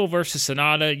Evil versus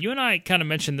Sonata. You and I kind of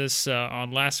mentioned this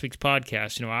on last week's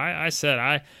podcast. I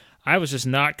said I was just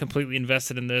not completely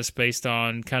invested in this based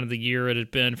on kind of the year it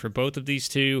had been for both of these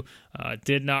two.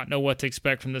 Did not know what to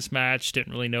expect from this match.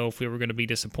 Didn't really know if we were going to be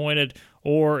disappointed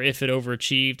or if it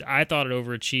overachieved. I thought it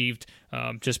overachieved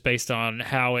just based on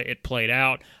how it played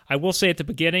out. I will say at the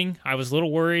beginning, I was a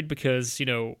little worried because,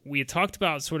 we had talked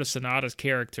about sort of Sonata's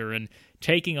character and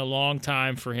taking a long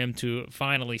time for him to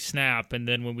finally snap. And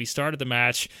then when we started the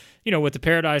match, with the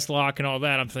Paradise Lock and all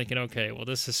that, I'm thinking, okay, well,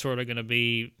 this is sort of going to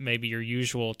be maybe your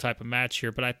usual type of match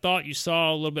here. But I thought you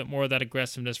saw a little bit more of that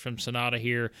aggressiveness from Sonata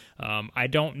here. I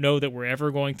don't know that we're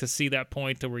ever going to see that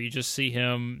point to where you just see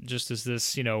him just as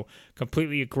this,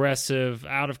 completely aggressive,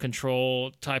 out of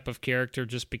control type of character,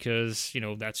 just because,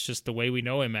 that's just the way we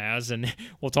know him as. And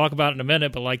we'll talk about it in a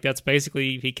minute, but that's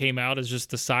basically, he came out as just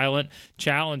the silent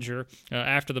challenger.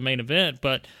 after the main event.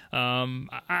 But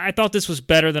I thought this was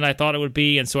better than I thought it would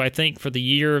be, and so I think for the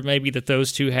year maybe that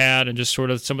those two had, and just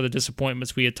sort of some of the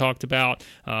disappointments we had talked about,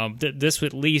 this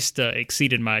at least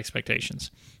exceeded my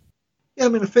expectations. Yeah, I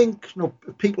mean, I think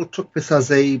people took this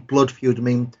as a blood feud. I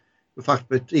mean, the fact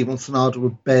that even Sonata were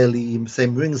barely in the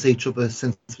same ring as each other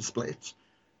since the split,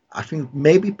 I think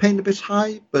maybe paying a bit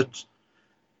high, but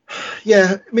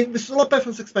yeah, I mean, this is a lot better than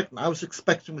I was expecting. I was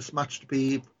expecting this match to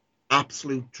be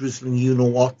absolute drizzling,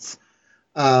 you-know-whats.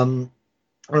 I don't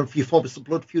know if you thought this was a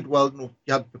blood feud. Well,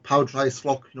 you had the power drive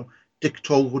lock, Dick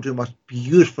Togo doing that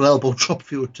beautiful elbow drop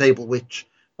through a table, which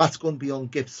that's going to be on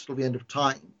gifts till the end of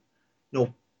time.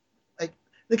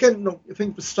 Again, I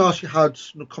think the start you had,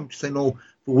 come to say, the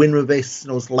winner of this,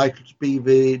 is likely to be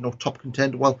the, top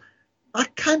contender. Well,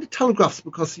 that kind of telegraphs,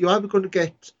 because you're either going to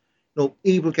get,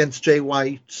 Evil against Jay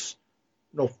White,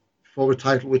 for a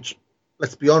title, which,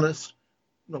 let's be honest,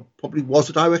 probably was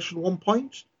a direction at one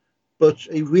point. But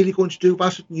are you really going to do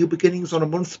that at New Beginnings on a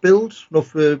month's build,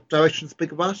 for directions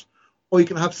big of that? Or you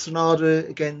can have Sonata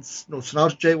against,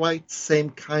 Sonata Jay White, same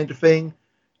kind of thing.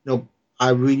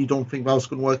 I really don't think that was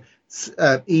going to work.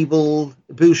 Evil,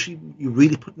 Ibushi, you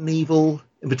really put an Evil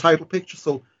in the title picture.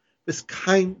 So this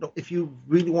if you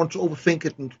really want to overthink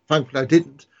it, and thankfully I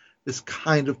didn't, this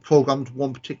kind of programmed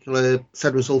one particular set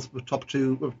of results for the top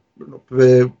two,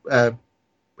 the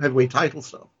heavyweight title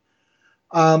stuff.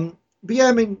 But yeah,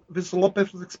 I mean, there's a lot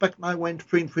better than expecting. I went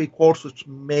 3 3/4, which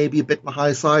may be a bit on the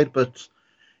high side, but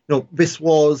this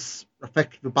was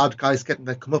effectively the bad guys getting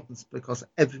their comeuppance, because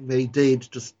everything they did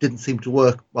just didn't seem to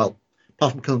work. Well,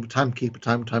 apart from killing the timekeeper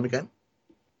time and time again.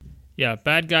 Yeah,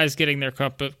 bad guys getting their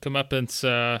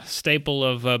comeuppance, staple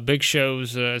of big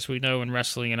shows, as we know in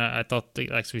wrestling. And I thought,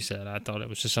 like we said, I thought it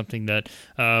was just something that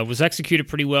was executed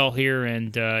pretty well here,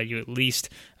 and you at least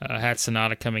had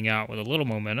Sonata coming out with a little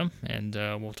momentum, and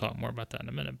we'll talk more about that in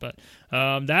a minute. But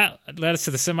that led us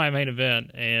to the semi-main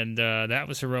event, and that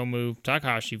was Hiromu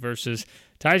Takahashi versus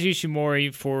Taiji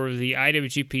Ishimori for the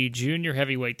IWGP Junior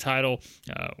Heavyweight title.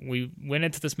 We went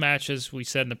into this match, as we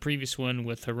said in the previous one,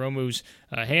 with Hiromu's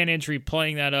hand injury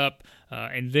playing that up,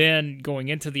 and then going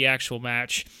into the actual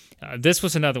match. This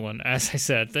was another one, as I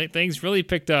said. Things really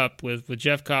picked up with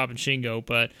Jeff Cobb and Shingo,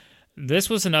 but this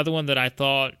was another one that I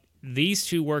thought these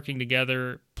two working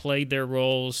together played their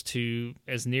roles to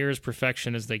as near as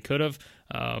perfection as they could have.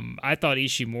 I thought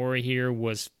Ishimori here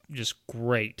was just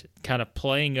great, kind of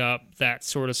playing up that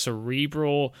sort of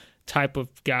cerebral type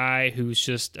of guy who's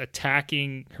just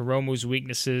attacking Hiromu's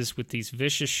weaknesses with these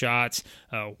vicious shots,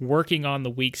 working on the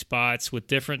weak spots with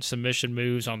different submission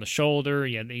moves on the shoulder.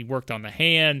 He worked on the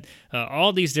hand,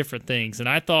 all these different things. And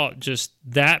I thought just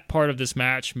that part of this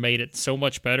match made it so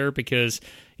much better, because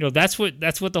that's what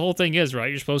the whole thing is, right?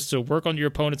 You're supposed to work on your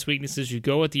opponent's weaknesses. You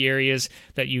go at the areas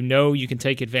that you can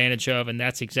take advantage of, and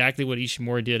that's exactly what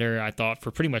Ishimori did here, I thought,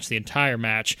 for pretty much the entire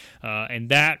match. And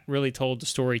that really told the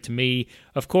story to me.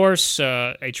 Of course,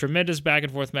 a tremendous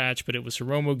back-and-forth match, but it was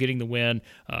Hiromu getting the win,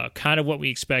 kind of what we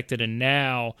expected, and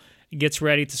now gets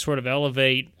ready to sort of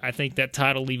elevate, I think, that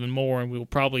title even more, and we will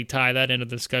probably tie that into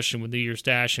the discussion with New Year's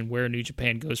Dash and where New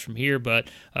Japan goes from here. But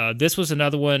this was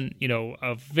another one,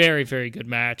 a very, very good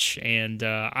match, and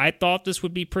I thought this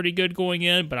would be pretty good going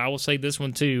in, but I will say this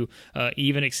one, too,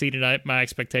 even exceeded my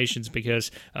expectations, because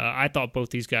I thought both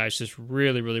these guys just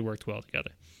really, really worked well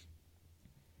together.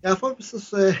 Yeah, I thought this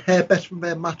was a hair better than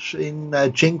their match in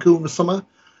Jinku in the summer.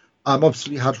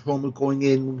 Obviously, you had Hiromu going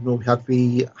in. We had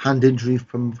the hand injury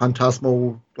from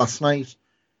Phantasmo last night.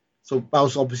 So that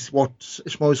was obviously what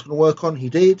Ishimori was going to work on. He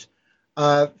did.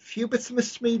 A few bits of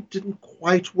this to me didn't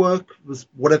quite work. It was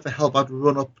whatever the hell that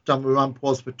run up down the ramp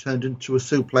was, but turned into a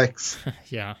suplex.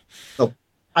 Yeah. So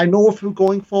I know what we're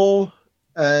going for.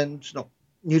 And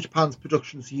New Japan's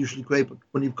productions are usually great, but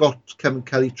when you've got Kevin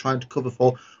Kelly trying to cover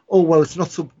for, oh, well, it's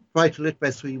not so bright lit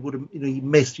there, so you would have, you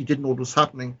missed, you didn't know what was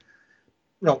happening.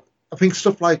 I think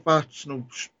stuff like that,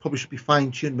 probably should be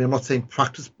fine-tuned. I mean, I'm not saying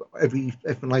practice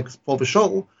everything like for the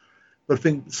show, but I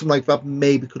think something like that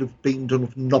maybe could have been done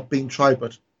with not being tried.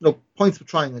 But, points for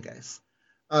trying, I guess.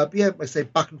 But yeah, I say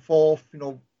back and forth,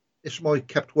 Ishimori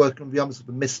kept working on the arms of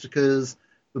the Mysticas,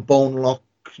 the Bone Lock,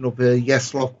 the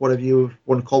Yes Lock, whatever you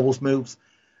want to call those moves.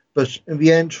 But in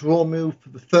the end, Hiromu, for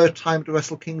the third time at the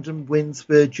Wrestle Kingdom, wins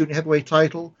the Junior Heavyweight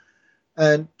title.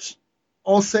 And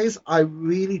I'll say is, I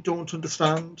really don't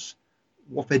understand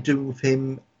what they're doing with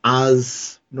him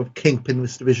as kingpin in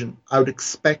this division. I would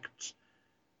expect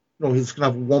he's going to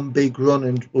have one big run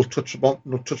and we'll touch him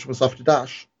after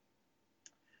Dash.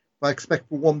 But I expect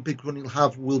the one big run he'll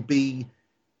have will be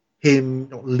him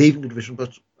leaving the division.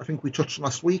 But I think we touched on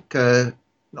last week,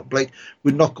 Blake,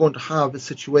 we're not going to have a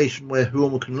situation where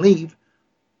Hiromu can leave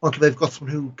until they've got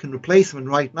someone who can replace him. And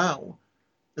right now,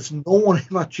 there's no one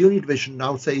in that junior division. I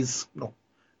would say I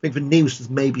think the news is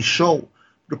maybe Show.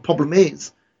 But the problem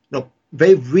is,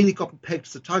 they've really gotten pegged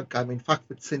as a tag guy. I mean, in fact,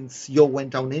 that since Yo went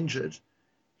down injured,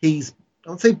 he's, I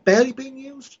would say, barely being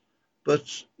used, but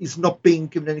he's not being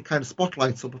given any kind of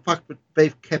spotlight. So the fact that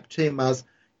they've kept him as,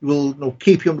 you will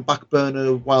keep you on the back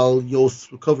burner while Yo's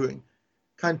recovering,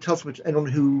 kind of tells me that anyone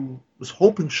who was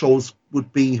hoping Shows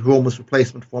would be Roma's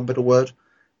replacement, for one better word,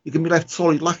 you can be left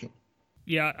sorely lacking.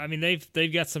 Yeah, I mean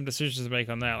they've got some decisions to make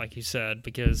on that, like you said,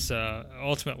 because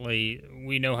ultimately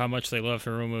we know how much they love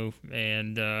Hiromu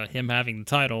and him having the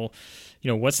title.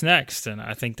 What's next? And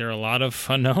I think there are a lot of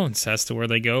unknowns as to where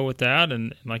they go with that.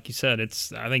 And like you said,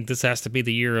 I think this has to be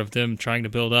the year of them trying to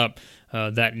build up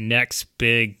that next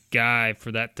big guy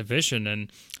for that division.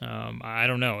 And I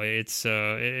don't know. It's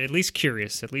at least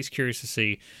curious to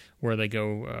see where they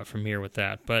go from here with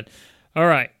that. But all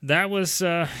right, that was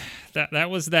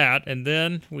that, and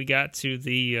then we got to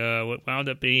the what wound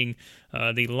up being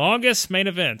the longest main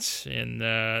event in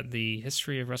the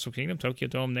history of Wrestle Kingdom, Tokyo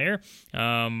Dome. There,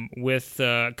 with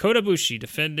Kota Ibushi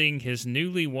defending his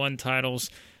newly won titles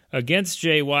against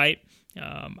Jay White.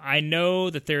 I know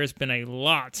that there has been a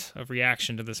lot of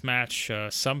reaction to this match.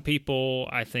 Some people,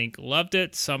 I think, loved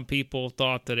it. Some people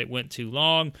thought that it went too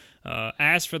long.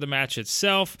 As for the match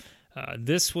itself,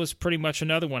 this was pretty much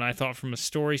another one, I thought, from a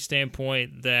story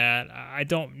standpoint, that I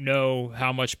don't know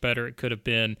how much better it could have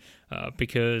been,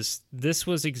 because this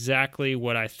was exactly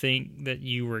what I think that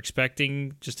you were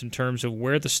expecting, just in terms of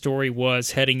where the story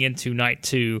was heading into night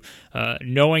two,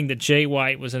 knowing that Jay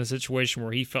White was in a situation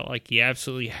where he felt like he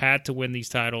absolutely had to win these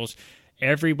titles.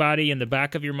 Everybody in the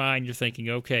back of your mind, you're thinking,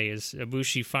 okay, is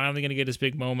Ibushi finally going to get his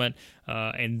big moment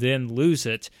and then lose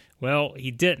it? Well, he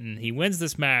didn't. He wins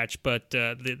this match, but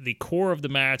the core of the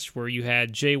match, where you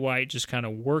had Jay White just kind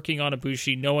of working on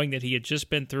Ibushi, knowing that he had just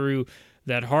been through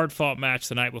that hard-fought match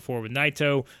the night before with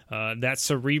Naito, that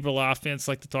cerebral offense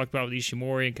like they talked about with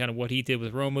Ishimori and kind of what he did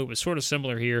with Romu was sort of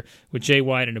similar here with Jay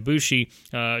White and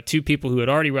Ibushi, two people who had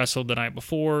already wrestled the night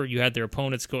before. You had their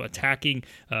opponents go attacking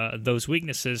those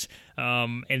weaknesses.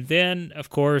 And then, of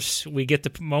course, we get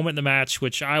the moment in the match,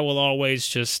 which I will always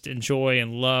just enjoy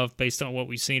and love based on what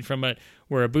we've seen from it,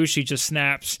 where Ibushi just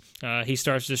snaps. He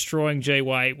starts destroying Jay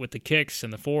White with the kicks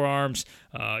and the forearms.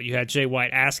 You had Jay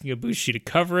White asking Ibushi to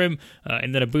cover him,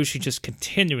 and then Ibushi just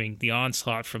continuing the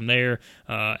onslaught from there,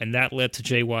 and that led to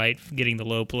Jay White getting the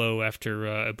low blow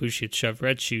after Ibushi had shoved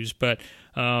Red Shoes. But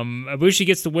Ibushi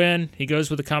gets the win. He goes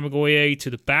with the Kamigoye to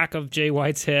the back of Jay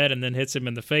White's head and then hits him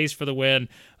in the face for the win.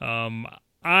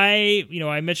 I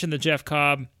mentioned the Jeff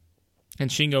Cobb and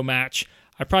Shingo match.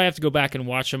 I probably have to go back and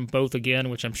watch them both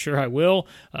again, which I'm sure I will.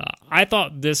 I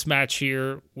thought this match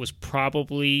here was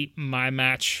probably my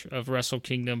match of Wrestle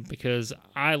Kingdom because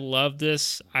I love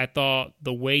this. I thought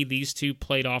the way these two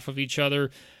played off of each other,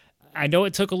 I know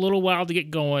it took a little while to get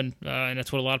going, and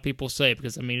that's what a lot of people say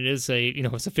because, I mean, it is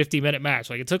it's a 50-minute match.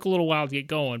 Like, it took a little while to get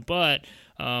going, but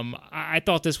I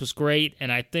thought this was great,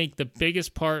 and I think the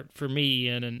biggest part for me,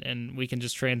 and we can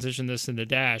just transition this into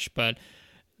Dash, but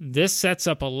this sets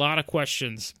up a lot of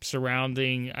questions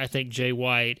surrounding, I think, Jay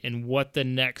White and what the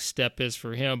next step is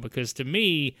for him. Because to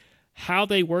me, how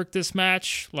they work this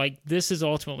match, like, this is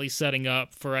ultimately setting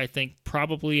up for, I think,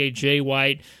 probably a Jay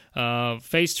White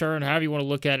face turn, however you want to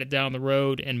look at it down the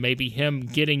road, and maybe him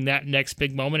getting that next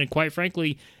big moment. And quite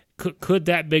frankly, could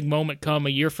that big moment come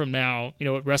a year from now,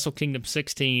 at Wrestle Kingdom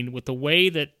 16, with the way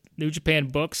that New Japan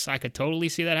books? I could totally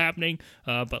see that happening.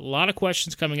 But a lot of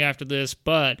questions coming after this,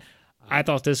 but I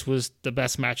thought this was the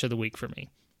best match of the week for me.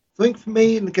 I think for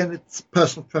me, and again, it's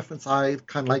personal preference, I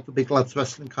kind of like the big lads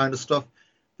wrestling kind of stuff.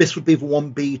 This would be the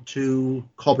 1B to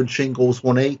Cobb and Shingo's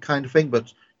 1A kind of thing,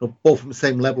 but both from the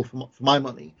same level for my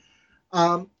money.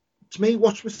 To me,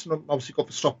 watch this, obviously got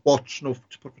the stopwatch to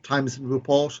put the times in the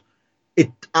report.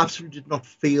 It absolutely did not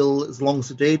feel as long as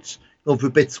it did. The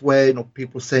bits where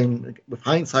people were saying, with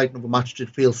hindsight, the match did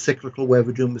feel cyclical, where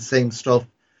we're doing the same stuff.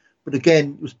 But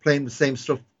again, it was playing the same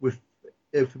stuff with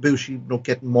Ibushi,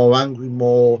 getting more angry,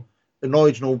 more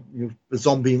annoyed, the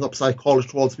zombieing up, I call it,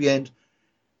 towards the end.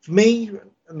 For me,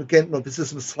 and again, this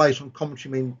isn't a slight on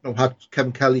commentary, had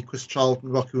Kevin Kelly, Chris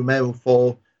Charlton, Rocky Romero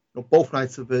for both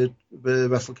nights of the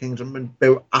Wrestle Kingdom, and they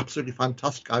were absolutely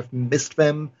fantastic. I've missed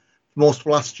them for most of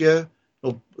last year.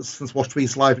 Since Watch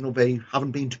Three's live, they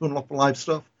haven't been doing a lot of live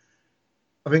stuff.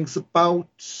 I think it's about,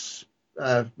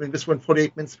 this went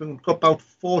 48 minutes, we've got about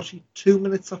 42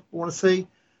 minutes, I want to say.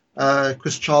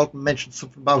 Chris Charlton mentioned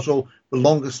something about, the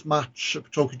longest match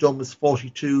at Tokyo Dome was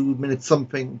 42 minutes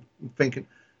something. I'm thinking,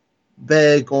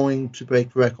 they're going to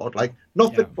break the record. Like,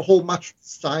 not Yeah. that the whole match was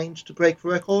signed to break the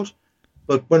record,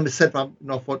 but when we said that,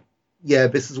 I thought, yeah,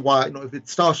 this is why. If it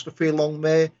starts to feel long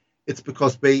there, it's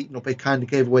because they kind of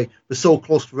gave away. They're so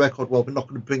close to the record. Well, we're not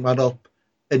going to bring that up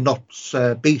and not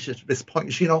beat it at this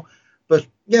point. But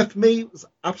yeah, for me, it was an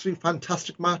absolutely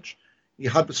fantastic match. You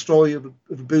had the story of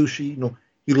Ibushi.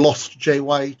 He lost Jay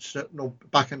White.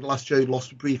 Back in the last year, he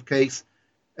lost a briefcase,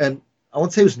 and I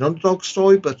won't say it was an underdog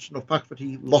story, but the fact that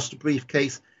he lost a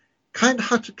briefcase, kind of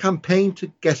had to campaign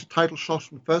to get a title shot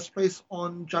in the first place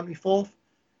on January 4th.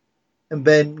 And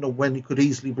then, when he could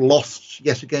easily have lost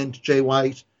yet again to Jay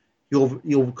White,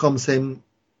 he overcomes him.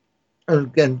 And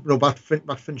again,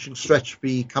 that finishing stretch,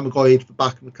 the Kamigoye at the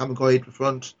back and the Kamigoye at the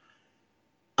front,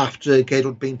 after Gato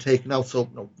had been taken out. So,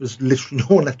 there's literally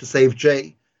no one left to save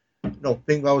Jay. I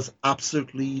think that was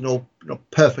absolutely,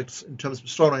 perfect in terms of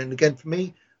storyline. And again, for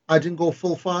me, I didn't go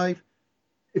full 5.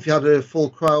 If you had a full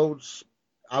crowd,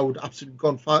 I would absolutely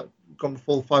gone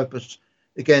full 5. But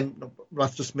again,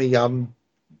 that's just me. I'm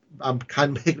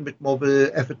kind of making a bit more of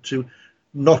an effort to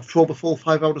not throw the full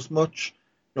 5 out as much.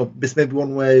 This may be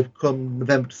one way come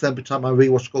November, December time I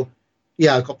rewatch, go,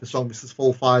 yeah, I got this wrong. This is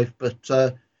full 5. But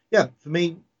yeah, for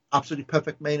me, absolutely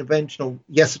perfect main event.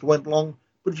 Yes, it went long,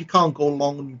 but if you can't go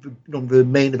long on the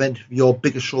main event of your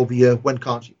biggest show of the year, when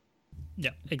can't you?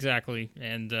 Yeah, exactly.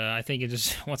 And I think it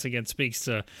just, once again, speaks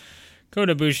to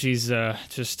Kota Ibushi's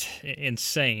just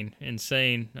insane.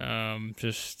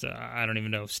 I don't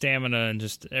even know, stamina and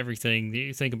just everything.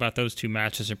 You think about those 2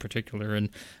 matches in particular, and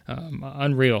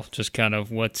unreal, just kind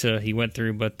of what he went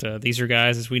through. But these are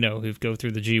guys, as we know, who go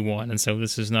through the G1, and so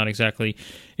this is not exactly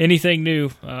anything new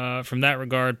from that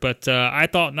regard. But I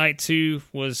thought Night 2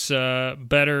 was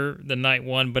better than Night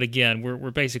 1. But again,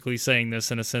 we're basically saying this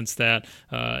in a sense that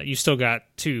you still got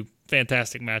 2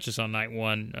 fantastic matches on Night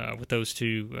 1 with those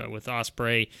 2, with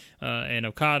Ospreay and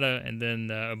Okada, and then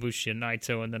Ibushi and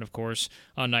Naito. And then, of course,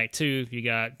 on Night 2, you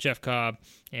got Jeff Cobb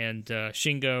and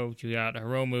Shingo, you got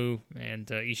Hiromu and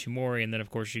Ishimori, and then, of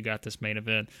course, you got this main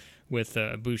event with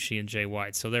Ibushi and Jay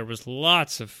White. So there was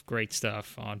lots of great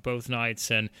stuff on both nights,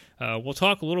 and we'll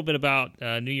talk a little bit about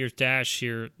New Year's Dash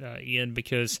here, Ian,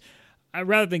 because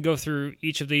rather than go through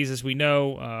each of these, as we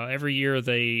know, every year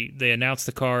they announce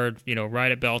the card,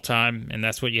 right at bell time, and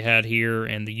that's what you had here,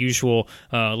 and the usual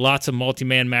lots of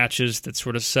multi-man matches that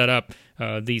sort of set up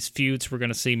these feuds we're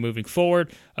going to see moving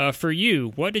forward. For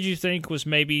you, what did you think was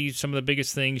maybe some of the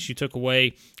biggest things you took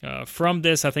away from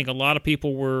this? I think a lot of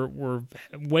people were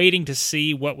waiting to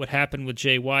see what would happen with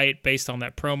Jay White based on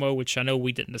that promo, which I know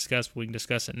we didn't discuss, but we can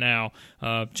discuss it now.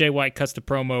 Jay White cuts the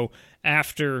promo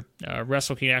after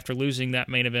Wrestle Kingdom, after losing that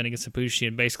main event against Ibushi,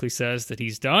 and basically says that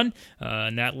he's done,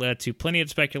 and that led to plenty of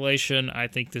speculation. I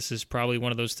think this is probably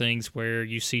one of those things where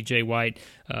you see Jay White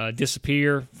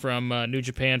disappear from New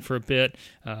Japan for a bit,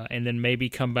 and then maybe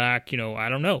come back. I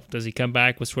don't know. Does he come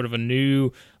back with sort of a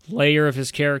new layer of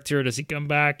his character? Does he come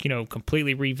back,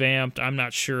 completely revamped? I'm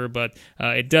not sure, but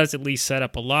it does at least set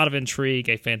up a lot of intrigue,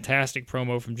 a fantastic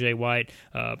promo from Jay White,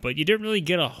 but you didn't really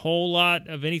get a whole lot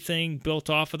of anything built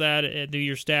off of that at New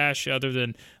Year's Dash, other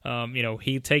than,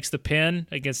 he takes the pin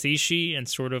against Ishii and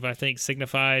sort of, I think,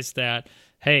 signifies that,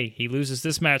 hey, he loses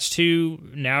this match too.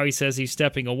 Now he says he's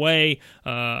stepping away.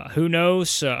 Who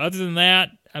knows? Other than that,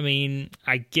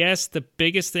 I guess the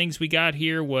biggest things we got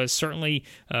here was certainly,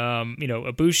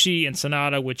 Ibushi and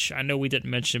Sonata, which I know we didn't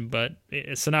mention, but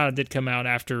Sonata did come out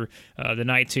after the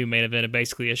Night 2 main event and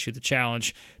basically issued the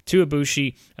challenge to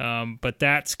Ibushi. But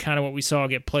that's kind of what we saw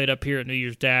get played up here at New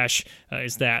Year's Dash,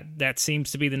 is that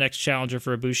seems to be the next challenger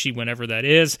for Ibushi, whenever that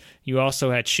is. You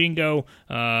also had Shingo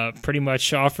pretty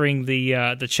much offering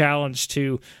the challenge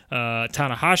to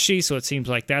Tanahashi, so it seems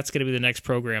like that's going to be the next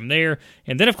program there.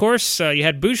 And then, of course, you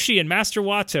had Bushi and Master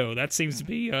Wato. That seems to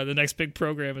be the next big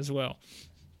program as well.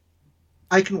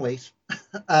 I can wait.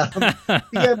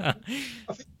 Yeah,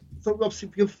 I think, so obviously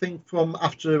the other thing from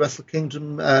after Wrestle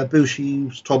Kingdom, Bushi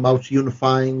was talking about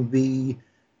unifying the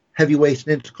heavyweight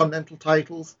and intercontinental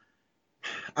titles.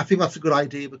 I think that's a good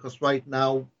idea, because right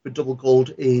now the double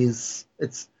gold it's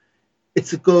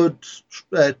a good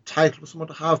title for someone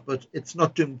to have, but it's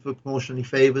not doing the promotion any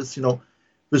favors.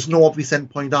 There's no obvious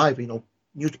end point either.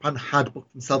 New Japan had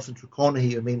booked themselves into a corner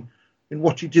here.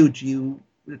 What do? Do you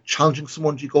challenging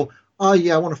someone? Do you go, oh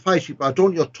yeah, I want to fight you, but I don't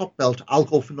want your top belt. I'll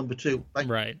go for number 2.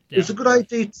 Right. Yeah. It was a good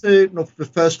idea to, for the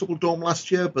first double dome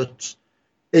last year, but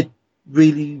it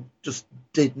really just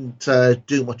didn't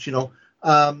do much.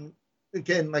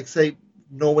 Again, like say,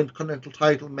 no intercontinental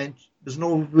title meant there's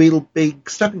no real big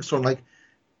stepping stone.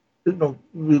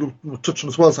 We'll touch on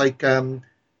as well. It's like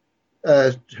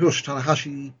Hiroshi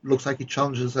Tanahashi looks like he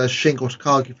challenges Shingo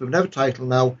Takagi for the Never title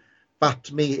now. That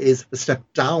to me is a step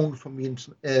down from the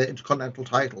Intercontinental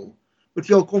title. But if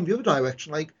you're going the other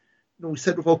direction, like we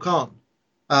said with Okan,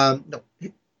 no,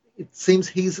 it seems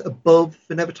he's above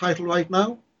the Never title right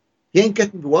now. He ain't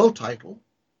getting the world title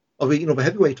or the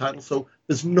heavyweight title. So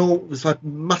there's that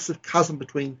massive chasm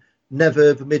between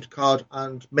Never, the mid card,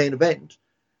 and main event.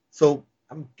 So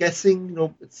I'm guessing,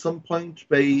 at some point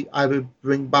they either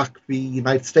bring back the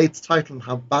United States title and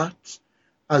have that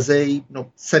as a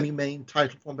semi-main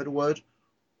title, for a better word,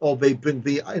 or they bring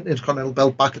the Intercontinental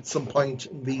belt back at some point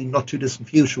in the not too distant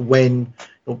future when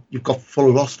you've got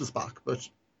full rosters back. But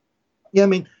yeah, I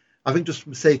mean, I think just for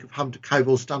the sake of having to carry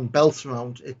those damn belts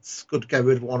around, it's good to get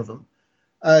rid of one of them.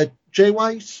 Jay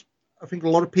White, I think a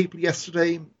lot of people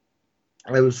yesterday,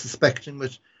 I was suspecting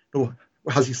that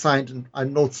has he signed? And I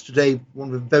noticed today one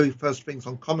of the very first things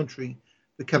on commentary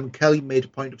that Kevin Kelly made a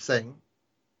point of saying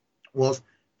was,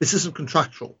 this isn't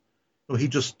contractual. He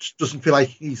just doesn't feel like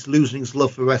he's losing his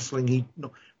love for wrestling.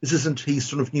 This isn't he's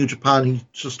son of New Japan. He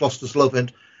just lost his love.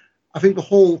 And I think the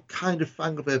whole kind of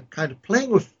angle they're kind of playing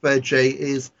with Jay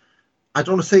is, I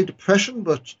don't want to say depression,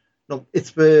 but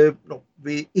it's the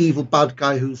evil bad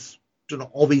guy who's done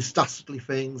all these dastardly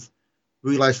things,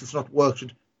 realised it's not worked.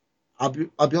 And I'll be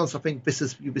honest, I think this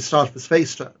is the start of his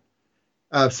face turn.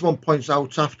 Someone pointed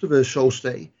out after the show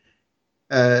today,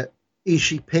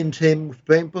 Ishii pinned him with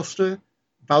Brainbuster.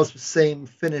 That was the same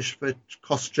finish that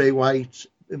cost Jay White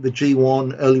in the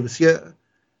G1 earlier this year.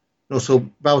 So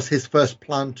that was his first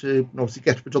plan to obviously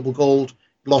get to the double gold.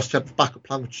 Lost the backup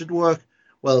plan, which did work.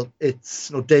 Well, it's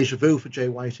deja vu for Jay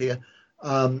White here.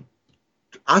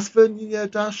 As for New Year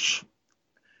Dash,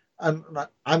 and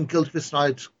I'm guilty of this, and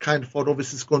I'd kind of thought,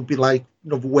 this is going to be like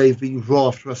the way the Raw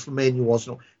after WrestleMania was.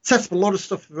 It sets up a lot of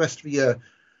stuff for the rest of the year.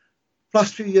 The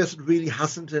last few years, it really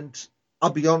hasn't, and I'll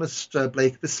be honest,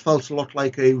 Blake, this felt a lot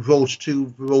like a Road to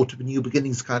the New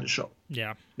Beginnings kind of show.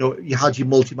 Yeah. You had your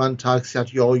multi-man tags, you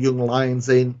had your Young Lions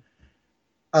in.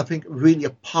 I think really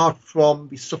apart from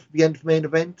the stuff at the end of the main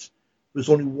event, there's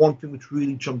only one thing which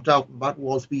really jumped out, and that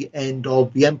was the end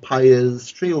of the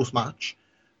Empire's Trios match.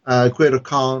 Greater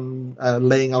Khan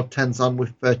laying out Tenzan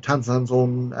with Tenzan's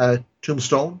own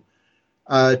tombstone.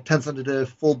 Tenzan did a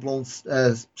full-blown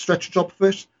stretcher job for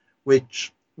it,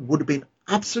 which would have been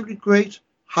absolutely great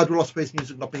had Will Ospreay's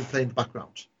music not been playing in the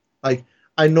background. Like,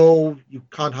 I know you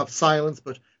can't have silence,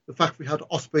 but the fact we had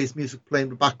Ospreay's music playing in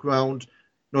the background,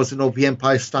 the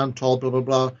Empire stand tall, blah, blah,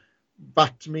 blah,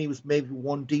 that to me was maybe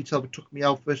one detail that took me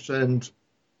out of it, and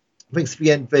I think at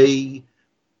the end they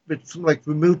something like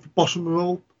removed the bottom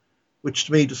rope, which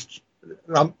to me just,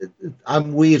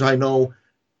 I'm weird, I know.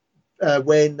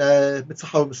 When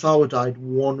Mitsuharu Misawa died,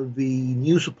 one of the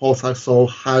news reports I saw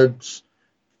had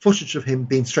footage of him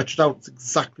being stretched out. It's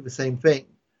exactly the same thing.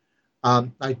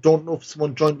 I don't know if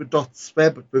someone joined the dots there,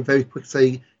 but we're very quick to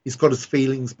say he's got his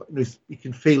feelings, but you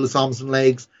can feel his arms and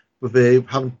legs, but they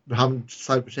haven't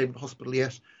decided to take him to the hospital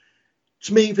yet.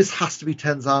 To me, this has to be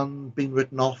Tenzan being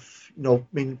written off.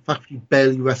 In fact, he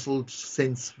barely wrestled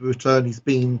since the return. He's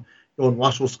been in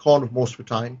Wato's corner most of the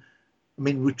time.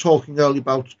 We were talking earlier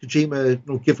about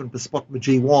Kojima, given the spot in the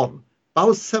G1. That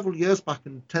was several years back,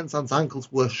 and Tenzan's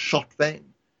ankles were shot then.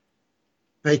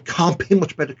 They can't be in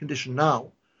much better condition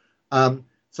now.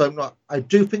 So I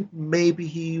do think maybe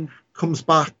he comes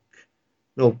back,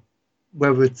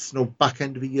 whether it's back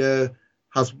end of the year,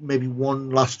 has maybe one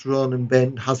last run and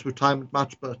then has a retirement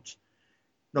match. But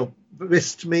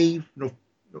this to me, the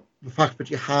fact that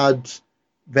you had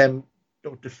them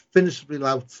definitively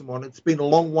allowed someone. It's been a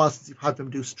long while since you've had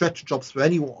them do stretch jobs for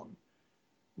anyone.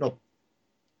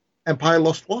 Empire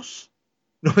lost what?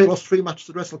 They lost 3 matches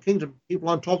to Wrestle Kingdom. People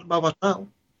aren't talking about that now.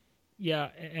 Yeah,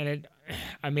 and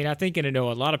I think, a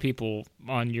lot of people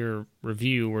on your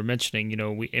review were mentioning,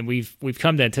 we've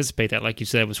come to anticipate that, like you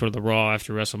said, was sort of the Raw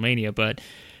after WrestleMania, but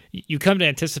you come to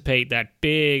anticipate that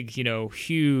big,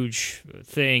 huge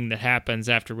thing that happens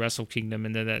after Wrestle Kingdom,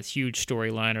 and then that huge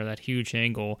storyline or that huge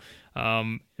angle.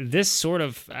 This sort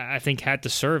of, I think, had to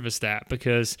serve as that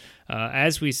because,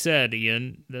 as we said,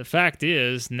 Ian, the fact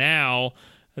is now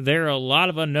there are a lot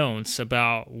of unknowns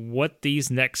about what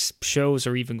these next shows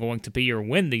are even going to be or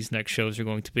when these next shows are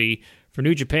going to be for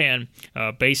New Japan,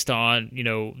 based on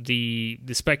the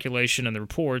speculation and the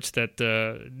reports that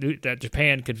that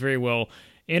Japan could very well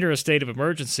enter a state of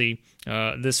emergency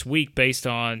this week based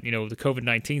on the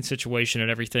COVID-19 situation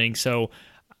and everything. So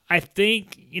I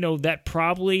think, that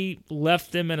probably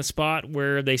left them in a spot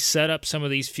where they set up some of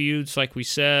these feuds, like we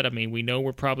said. I mean, we know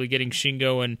we're probably getting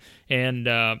Shingo and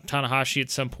Tanahashi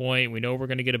at some point. We know we're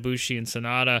going to get Ibushi and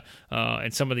Sonata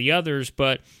and some of the others,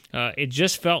 but it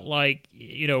just felt like,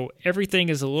 everything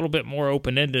is a little bit more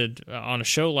open-ended on a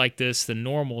show like this than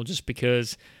normal, just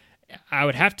because I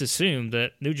would have to assume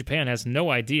that New Japan has no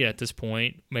idea at this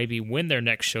point maybe when their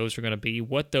next shows are going to be,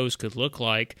 what those could look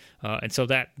like. And so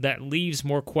that leaves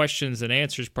more questions than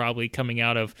answers probably coming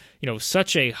out of,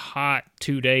 such a hot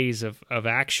 2 days of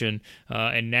action.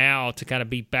 And now to kind of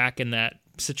be back in that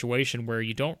situation where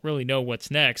you don't really know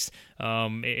what's next.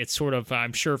 It's sort of,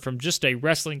 I'm sure from just a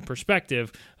wrestling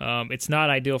perspective, it's not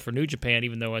ideal for New Japan,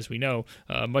 even though, as we know,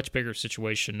 a much bigger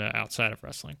situation outside of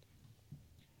wrestling.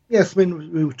 Yes, I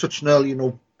mean, we were touching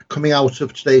earlier, coming out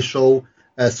of today's show,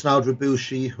 Sanada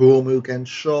Ibushi, Hiromu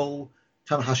against Sho,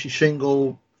 Tanahashi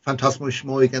Shingo, Phantasmo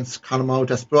Ishimori against Kanemaru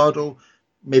Desperado,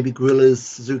 maybe Guerrillas,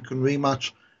 Suzuki and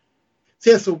rematch.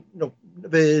 So,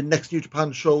 the next New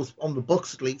Japan shows on the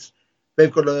books at least,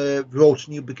 they've got a Road to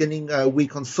New Beginning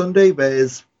week on Sunday.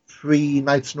 There's 3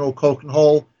 nights in a row, Korakuen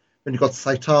Hall. Then you've got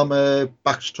Saitama,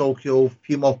 back to Tokyo, a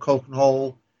few more Korakuen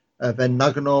Hall, then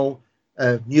Nagano.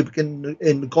 New Beginning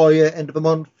in Nagoya, end of the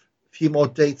month. A few more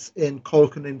dates in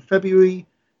Korakuen in February.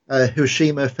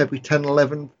 Hiroshima, February 10,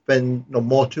 11. Then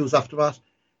more tours after that.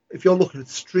 If you're looking at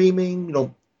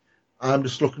streaming, I'm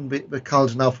just looking at the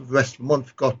calendar now for the rest of the month.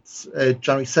 We've got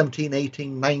January 17,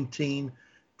 18, 19,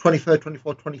 23rd,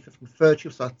 24th, 25th, and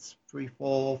 30th. So that's 3,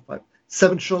 4, 5,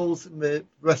 7 shows in the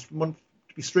rest of the month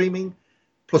to be streaming,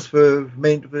 plus the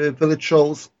remainder of the village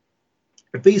shows.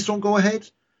 If these don't go ahead,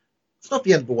 it's not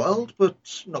the end of the world, but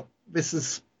this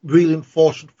is really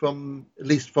unfortunate at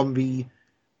least from the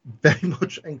very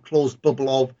much enclosed bubble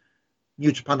of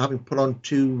New Japan having put on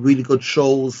 2 really good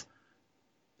shows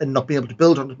and not being able to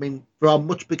build on it. I mean, there are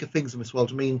much bigger things in this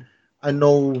world. I mean, I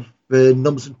know the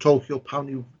numbers in Tokyo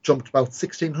apparently jumped about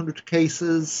 1,600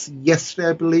 cases yesterday,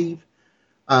 I believe.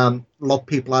 A lot of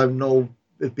people I know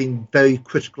have been very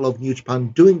critical of New Japan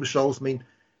doing the shows. I mean,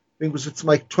 it was something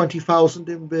like 20,000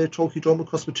 in the Tokyo Dome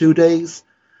across the 2 days.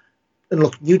 And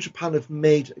look, New Japan have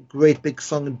made a great big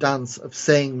song and dance of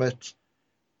saying that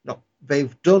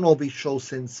they've done all these shows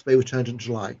since they returned in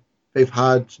July. They've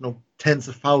had tens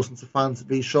of thousands of fans at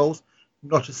these shows.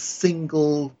 Not a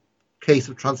single case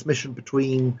of transmission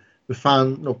between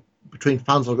between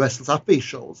fans or wrestlers at these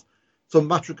shows. So in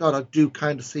that regard, I do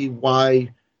kind of see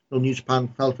why New Japan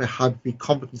felt they had the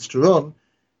confidence to run.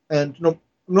 And I'm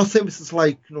not saying this is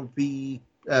like the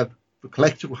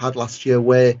collective we had last year,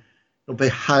 where they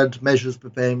had measures,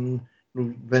 but then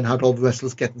had all the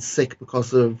wrestlers getting sick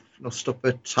because of stuff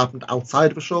that happened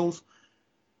outside of the shows.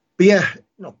 But yeah,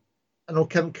 I know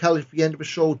Kevin Kelly at the end of the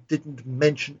show didn't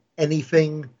mention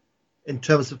anything in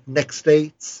terms of next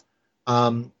dates.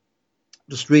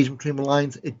 Just reading between the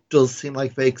lines, it does seem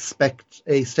like they expect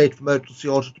a state of emergency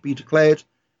order to be declared.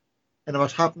 And if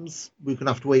that happens, we're going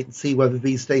to have to wait and see whether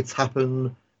these dates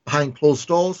happen behind closed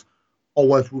doors or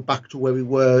whether we're back to where we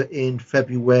were in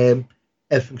February, where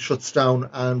everything shuts down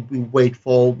and we wait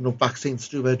for vaccines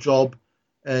to do their job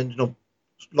and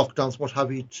lockdowns, what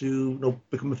have you, to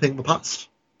become a thing of the past.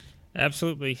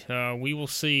 Absolutely. We will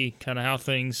see kind of how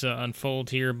things unfold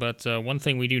here, but one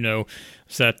thing we do know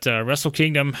is that Wrestle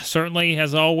Kingdom certainly,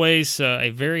 as always, a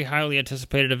very highly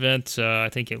anticipated event. I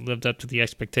think it lived up to the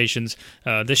expectations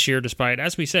this year, despite,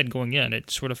 as we said, going in,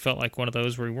 it sort of felt like one of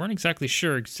those where we weren't exactly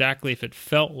sure if it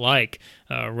felt like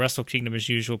Wrestle Kingdom as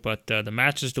usual, but the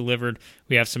match is delivered.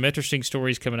 We have some interesting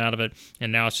stories coming out of it,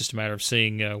 and now it's just a matter of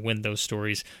seeing when those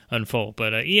stories unfold.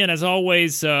 But Ian, as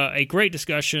always, a great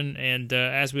discussion, and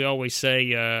as we always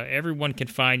say, everyone can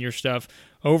find your stuff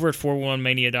over at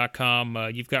 411mania.com.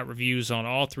 You've got reviews on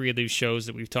all 3 of these shows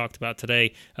that we've talked about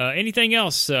today. Anything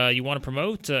else you want to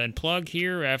promote and plug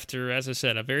here after, as I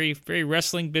said, a very, very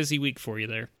wrestling busy week for you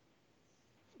there?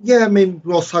 Yeah, I mean,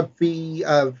 we also had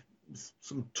the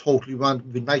some totally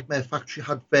random. The Nightmare Factory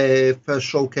had their first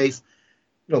showcase.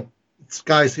 It's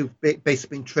guys who've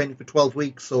basically been training for 12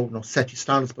 weeks, so set your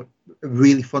standards, but a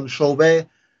really fun show there.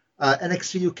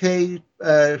 NXT UK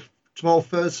tomorrow,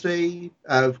 Thursday.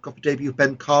 We've got the debut of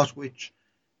Ben Carter, which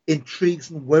intrigues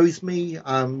and worries me.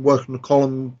 I'm working on a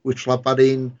column which will have that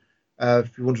in.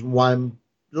 If you're wondering why I'm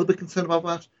a little bit concerned about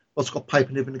that. Also got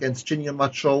Piper Niven against Ginny on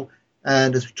that show.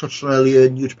 And as we touched on earlier,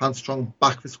 New Japan Strong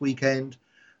back this weekend.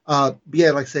 But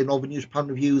yeah, like I say, in all the New Japan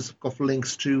reviews, I've got the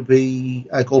links to the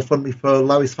GoFundMe for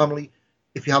Larry's family.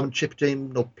 If you haven't chipped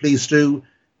in, please do.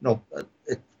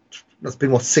 It's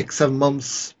been 6-7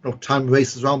 months. Time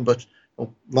races around, but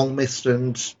long missed.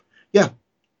 And yeah,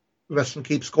 wrestling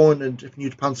keeps going, and if New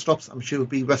Japan stops, I'm sure it'll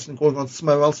be wrestling going on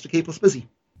somewhere else to keep us busy.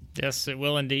 Yes, it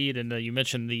will indeed. And you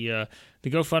mentioned the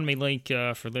GoFundMe link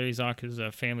for Larry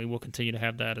Zonka's family. We'll continue to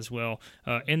have that as well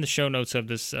in the show notes of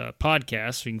this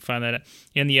podcast. So you can find that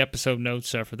in the episode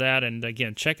notes for that. And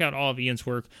again, check out all of Ian's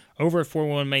work over at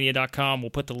 411mania.com.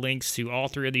 We'll put the links to all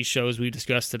three of these shows we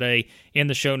discussed today in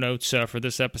the show notes for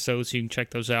this episode, so you can check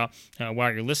those out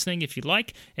while you're listening if you'd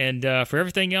like. And for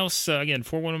everything else, again,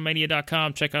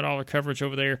 411mania.com. Check out all our coverage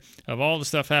over there of all the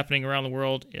stuff happening around the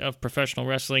world of professional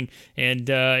wrestling. And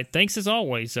thanks as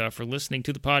always for listening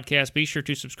to the podcast. Be sure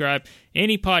to subscribe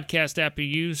any podcast app you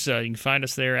use. You can find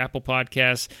us there, Apple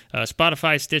Podcasts,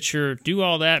 Spotify, Stitcher. Do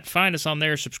all that. Find us on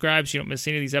there. Subscribe so you don't miss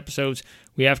any of these episodes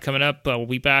we have coming up. We'll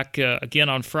be back again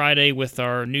on Friday with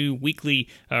our new weekly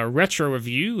retro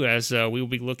review, as we will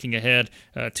be looking ahead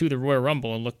to the Royal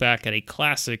Rumble and look back at a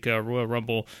classic Royal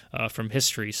Rumble from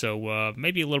history. So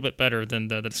maybe a little bit better than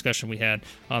the discussion we had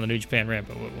on the New Japan Rant,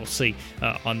 but we'll see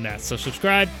on that. So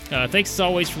subscribe. Thanks as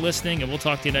always for listening, and we'll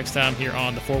talk to you next time here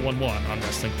on the 411 on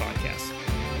Wrestling Podcast.